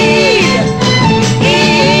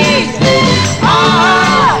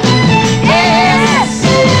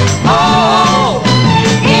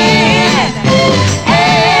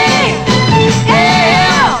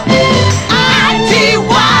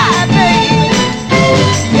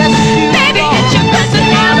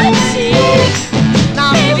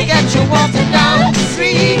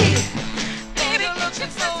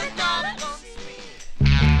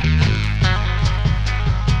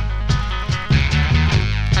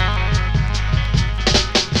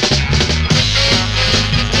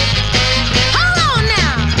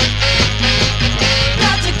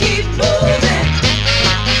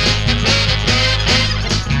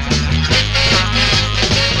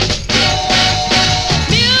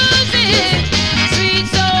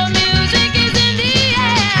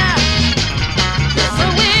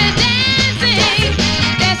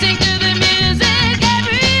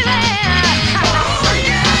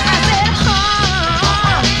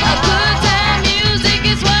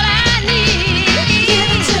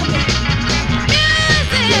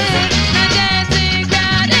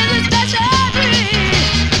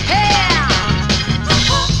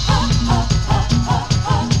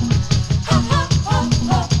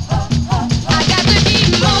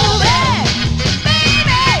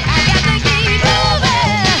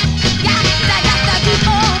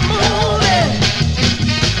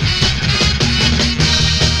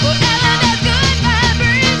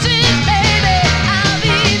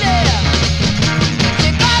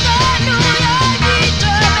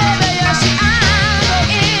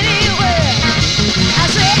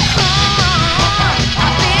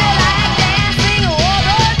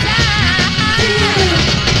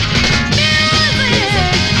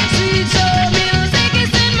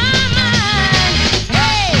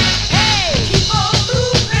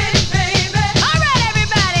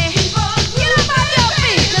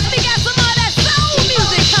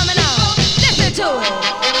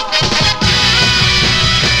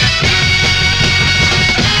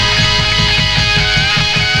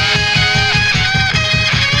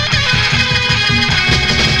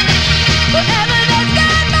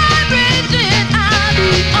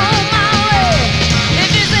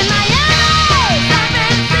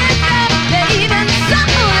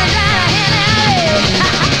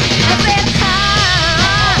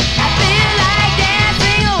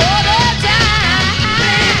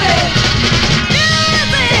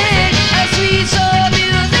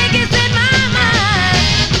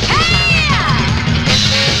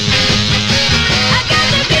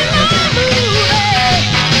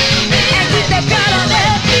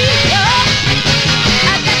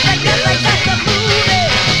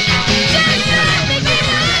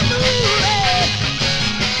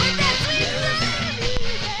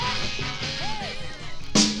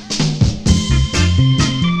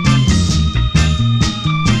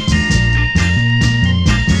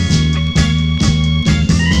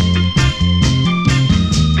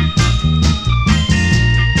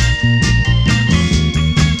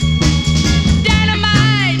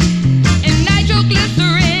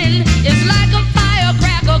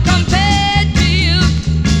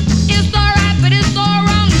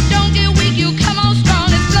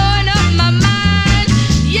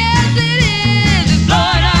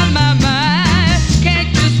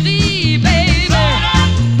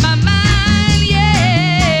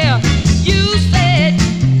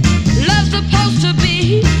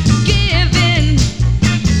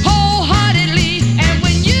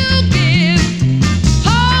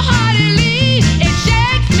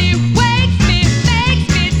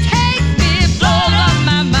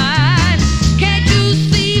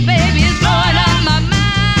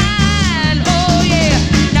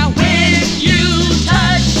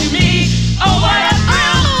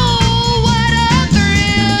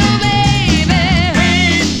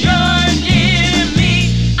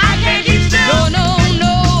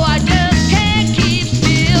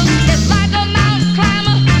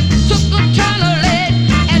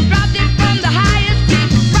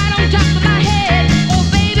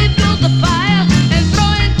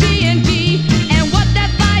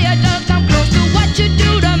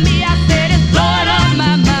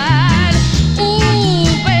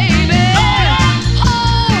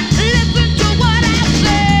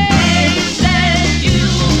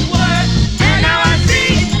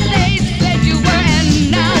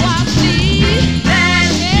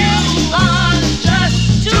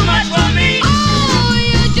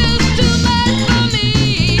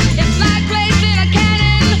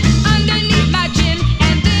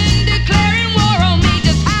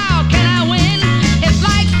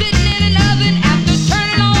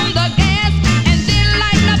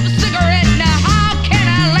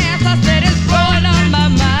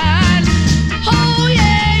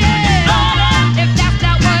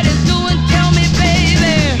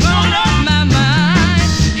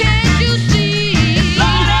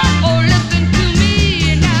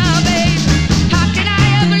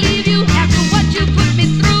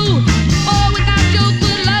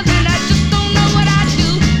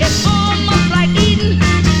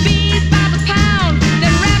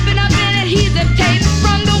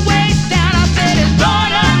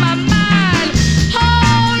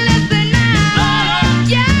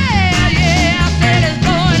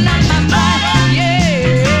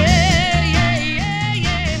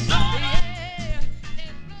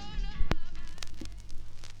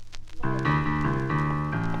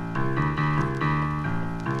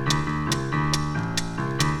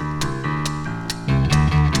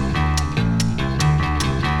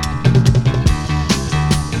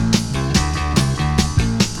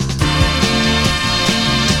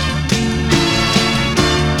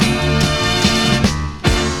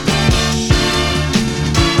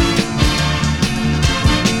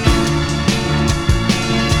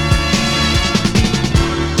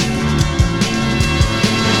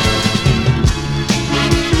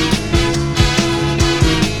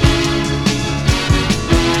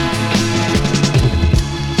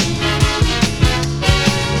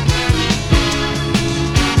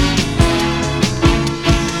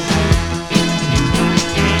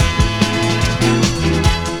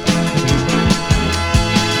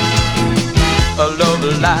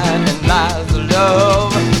 the light and lies the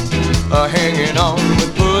love, hanging on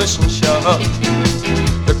with push and shove.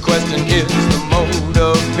 The question is the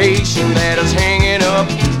motivation that is hanging up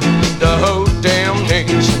the whole damn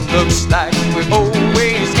nation. Looks like we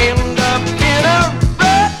always end up in a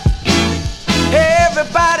rut.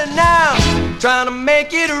 Everybody now trying to make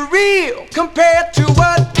it real compared to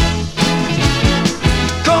what?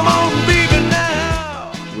 Come on, baby,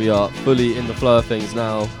 now. We are fully in the flow of things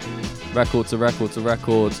now. Record to record to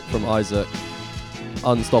record from Isaac.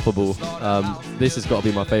 Unstoppable. This has got to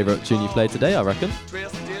be my favourite tune you played today, I reckon.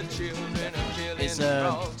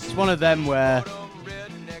 It's one of them where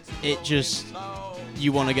it just,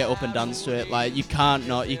 you want to get up and dance to it. Like, you can't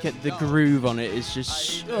not. You get the groove on it is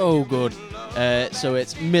just so good. So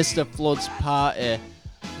it's Mr. Flood's Party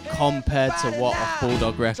compared to what off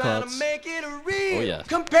Bulldog Records. Oh yeah.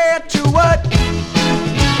 Compared to what?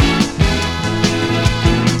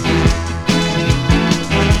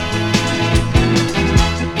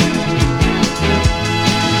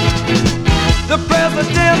 The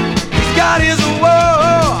president, he's got his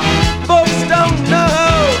war. Folks don't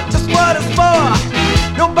know just what it's for.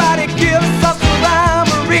 Nobody gives us a rhyme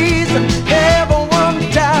or reason. Everyone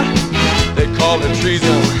down. They call it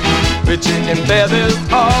treason. With chicken feathers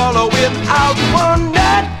all without one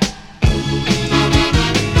nut.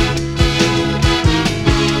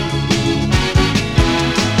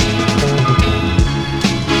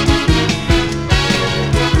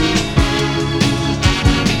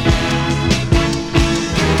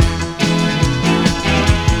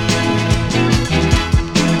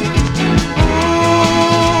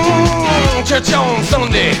 Church on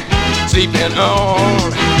Sunday, sleeping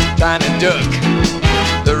on, trying to duck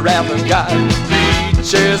the wrath of God.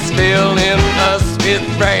 Preachers filling us with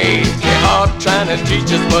praise. They are trying to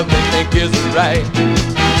teach us what they think is right.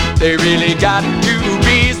 They really got to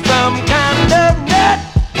be some kind of nut.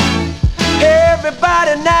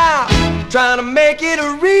 Everybody now trying to make it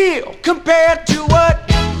real compared to what?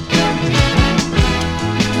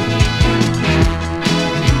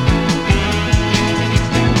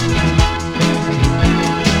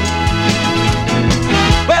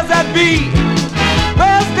 Where's that bee?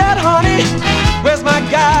 Where's that honey? Where's my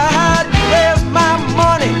God? Where's my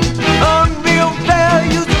money? Unreal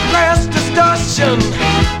values, crass distortion.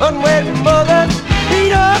 Unwed mothers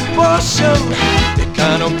need abortion. It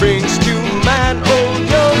kind of brings to mind old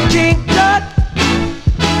young King Tut.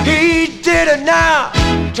 He did it now,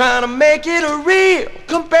 trying to make it real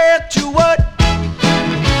compared to what?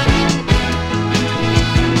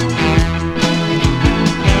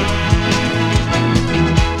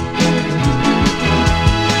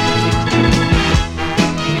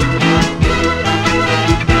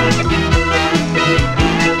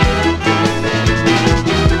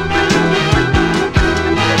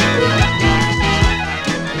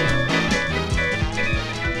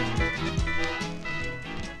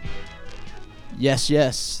 Yes,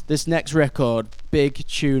 yes. This next record, big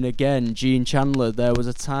tune again. Gene Chandler, There Was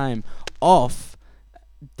a Time, off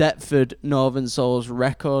Deptford Northern Soul's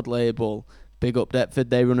record label. Big up Deptford.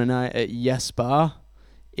 They run a night at Yes Bar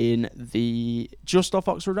in the just off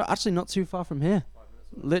Oxford. Actually, not too far from here.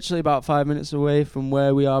 Literally about 5 minutes away from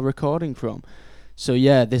where we are recording from. So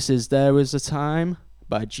yeah, this is There Was a Time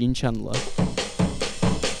by Gene Chandler. 1,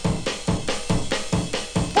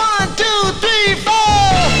 2, 3, 4.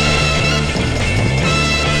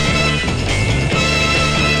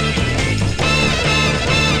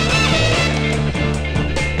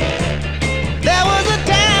 There was a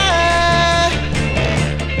time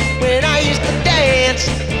when I used to dance.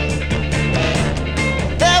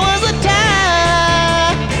 There was a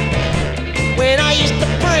time when I used to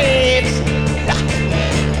prance.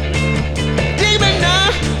 Demon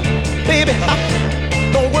now, baby,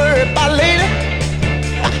 don't worry about later.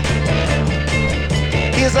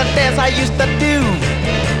 Here's a dance I used to do.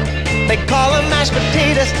 They call them mashed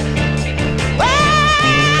potatoes.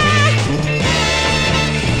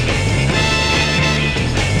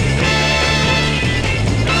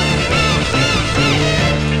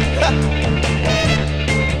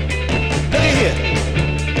 Look at here.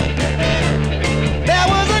 There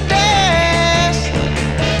was a dance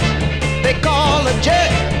they call a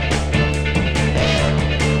jerk.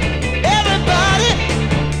 Everybody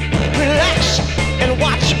relax and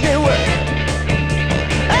watch me work.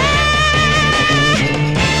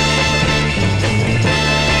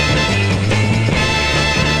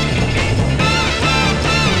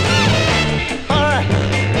 All right.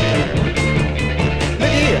 Look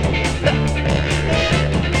at here.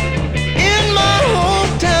 In my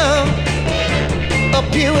hometown, up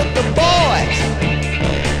here with the boys,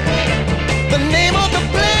 the name of the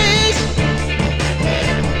place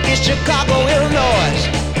Chicago, Illinois.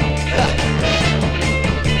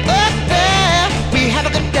 Up there, we have a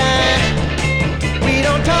good time. We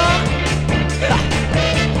don't talk.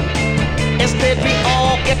 Instead, we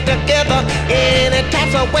all get together any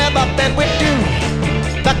types of weather, then we do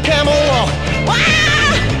the camel walk. Wow!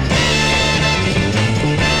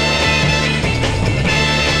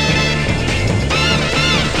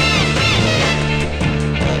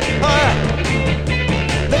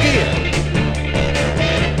 Look here.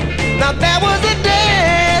 Now there was a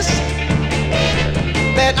dance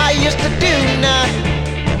that I used to do. Now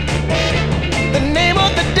the name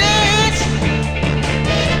of the dance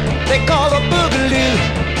they call a boogaloo.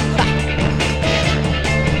 Ha.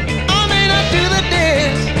 I may not do the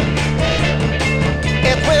dance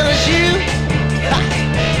as well as you, ha.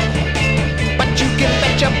 But you can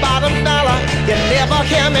bet your bottom dollar you never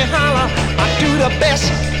hear me holler. I do the best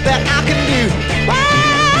that I can do. Wah!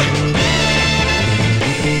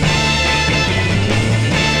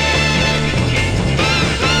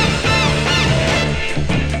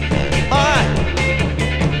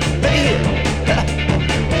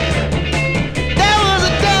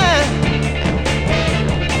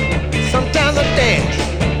 Sometimes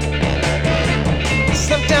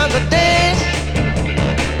I dance,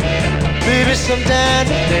 baby,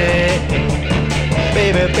 sometimes I dance,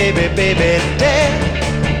 baby, baby, baby, dance.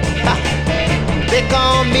 Ha. They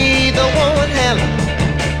call me the woman handler,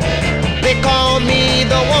 they call me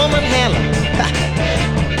the woman handler, ha.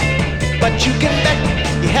 But you can bet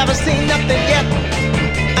you haven't seen nothing yet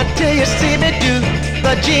until you see me do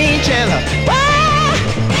the Gene Chandler. Wah!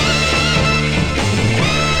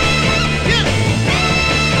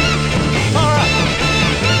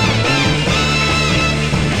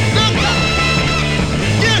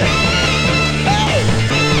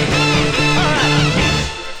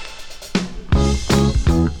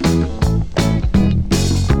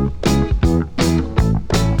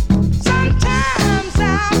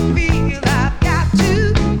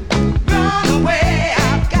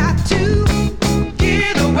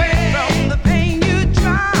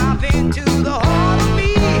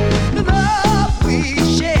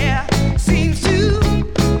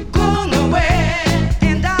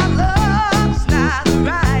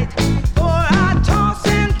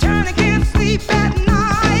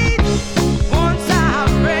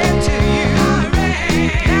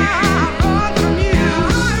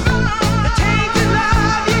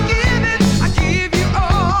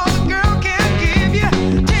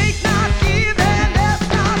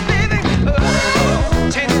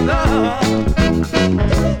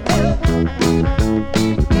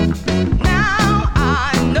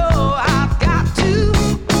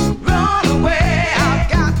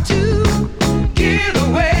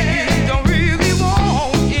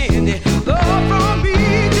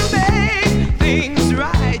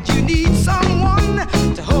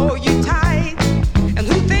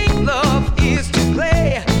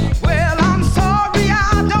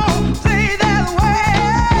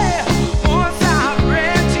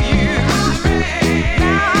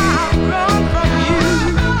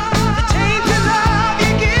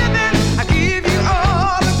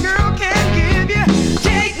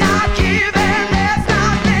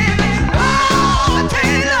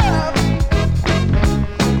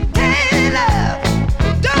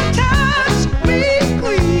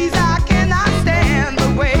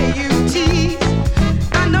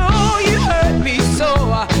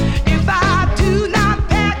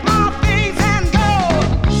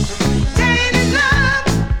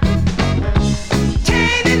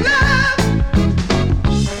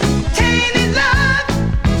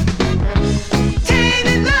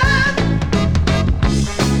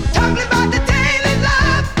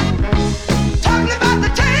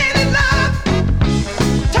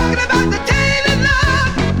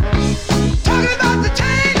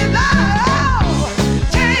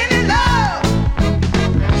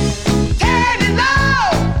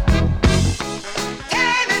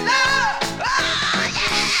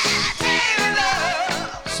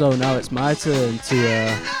 So now it's my turn to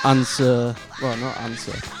answer. Well, not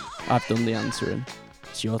answer. I've done the answering.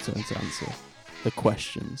 It's your turn to answer the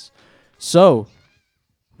questions. So,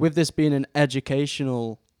 with this being an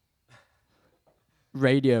educational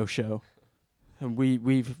radio show, and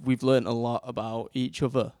we've learnt a lot about each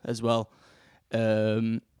other as well.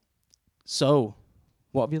 So,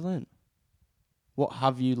 what have you learnt? What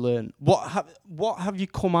have you learnt? What have you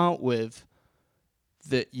come out with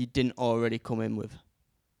that you didn't already come in with?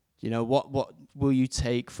 You know, what will you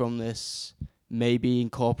take from this? Maybe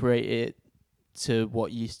incorporate it to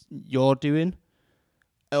what you're doing,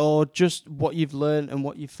 or just what you've learned and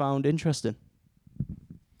what you've found interesting.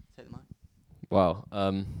 Take the mic. Wow.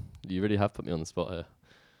 You really have put me on the spot here.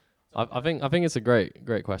 I think it's a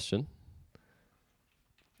great question.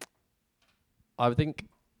 I think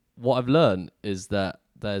what I've learned is that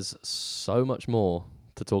there's so much more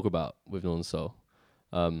to talk about with Northern Soul.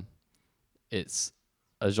 It's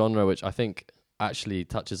a genre which I think actually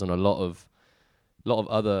touches on a lot of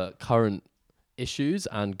other current issues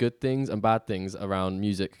and good things and bad things around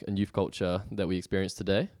music and youth culture that we experience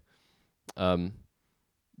today.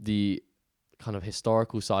 The kind of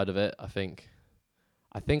historical side of it, I think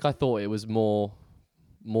I thought it was more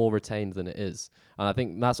retained than it is, and I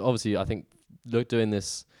think that's obviously doing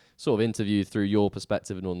this sort of interview through your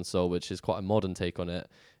perspective of Northern Soul, which is quite a modern take on it,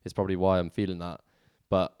 is probably why I'm feeling that.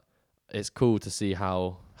 But it's cool to see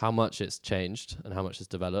how much it's changed and how much it's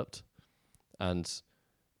developed. And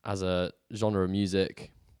as a genre of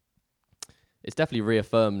music, it's definitely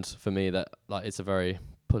reaffirmed for me that like it's a very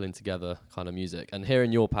pulling together kind of music. And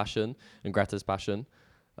hearing your passion and Greta's passion,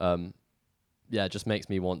 it just makes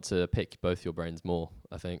me want to pick both your brains more,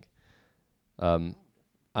 I think.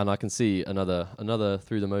 And I can see another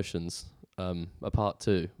Through the Motions, a part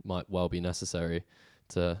 2 might well be necessary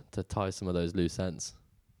to tie some of those loose ends.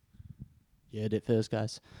 You heard it first,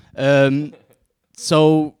 guys.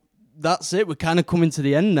 So that's it. We're kind of coming to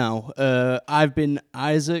the end now. I've been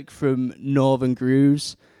Isaac from Northern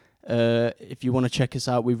Grooves. If you want to check us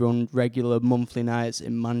out, we run regular monthly nights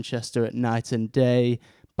in Manchester at Night and Day,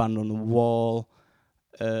 Band on the Wall,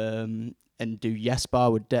 and do Yes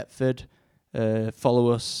Bar with Deptford. Follow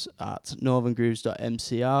us at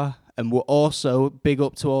northerngrooves.mcr, and we're also big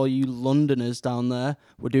up to all you Londoners down there.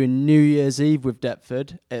 We're doing New Year's Eve with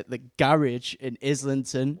Deptford at the Garage in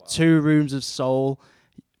Islington. Wow. 2 rooms of soul.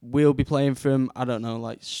 We'll be playing from, I don't know,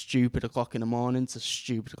 like stupid o'clock in the morning to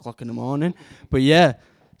stupid o'clock in the morning. But yeah,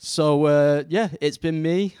 so it's been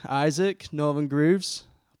me, Isaac, Northern Grooves.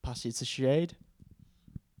 I'll pass you to Shade.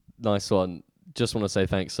 Nice one. Just want to say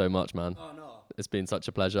thanks so much, man. Oh, no. It's been such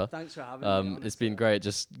a pleasure. Thanks for having me. It's been great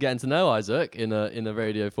just getting to know Isaac in a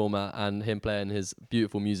radio format and him playing his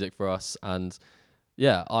beautiful music for us. And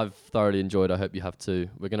yeah, I've thoroughly enjoyed. I hope you have too.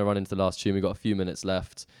 We're going to run into the last tune. We've got a few minutes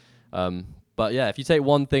left. But yeah, if you take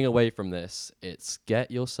one thing away from this, it's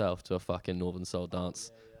get yourself to a fucking Northern Soul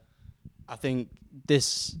dance. I think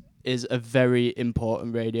this is a very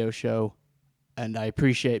important radio show, and I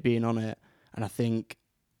appreciate being on it. And I think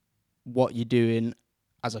what you're doing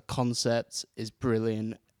as a concept is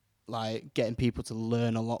brilliant, like getting people to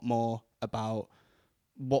learn a lot more about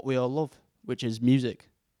what we all love, which is music,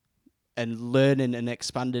 and learning and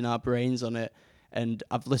expanding our brains on it. And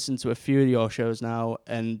I've listened to a few of your shows now,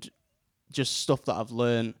 and just stuff that I've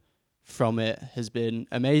learned from it has been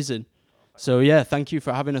amazing. So yeah, thank you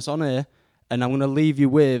for having us on here. And I'm going to leave you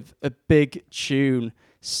with a big tune,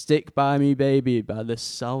 Stick By Me Baby by the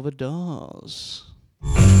Salvadors.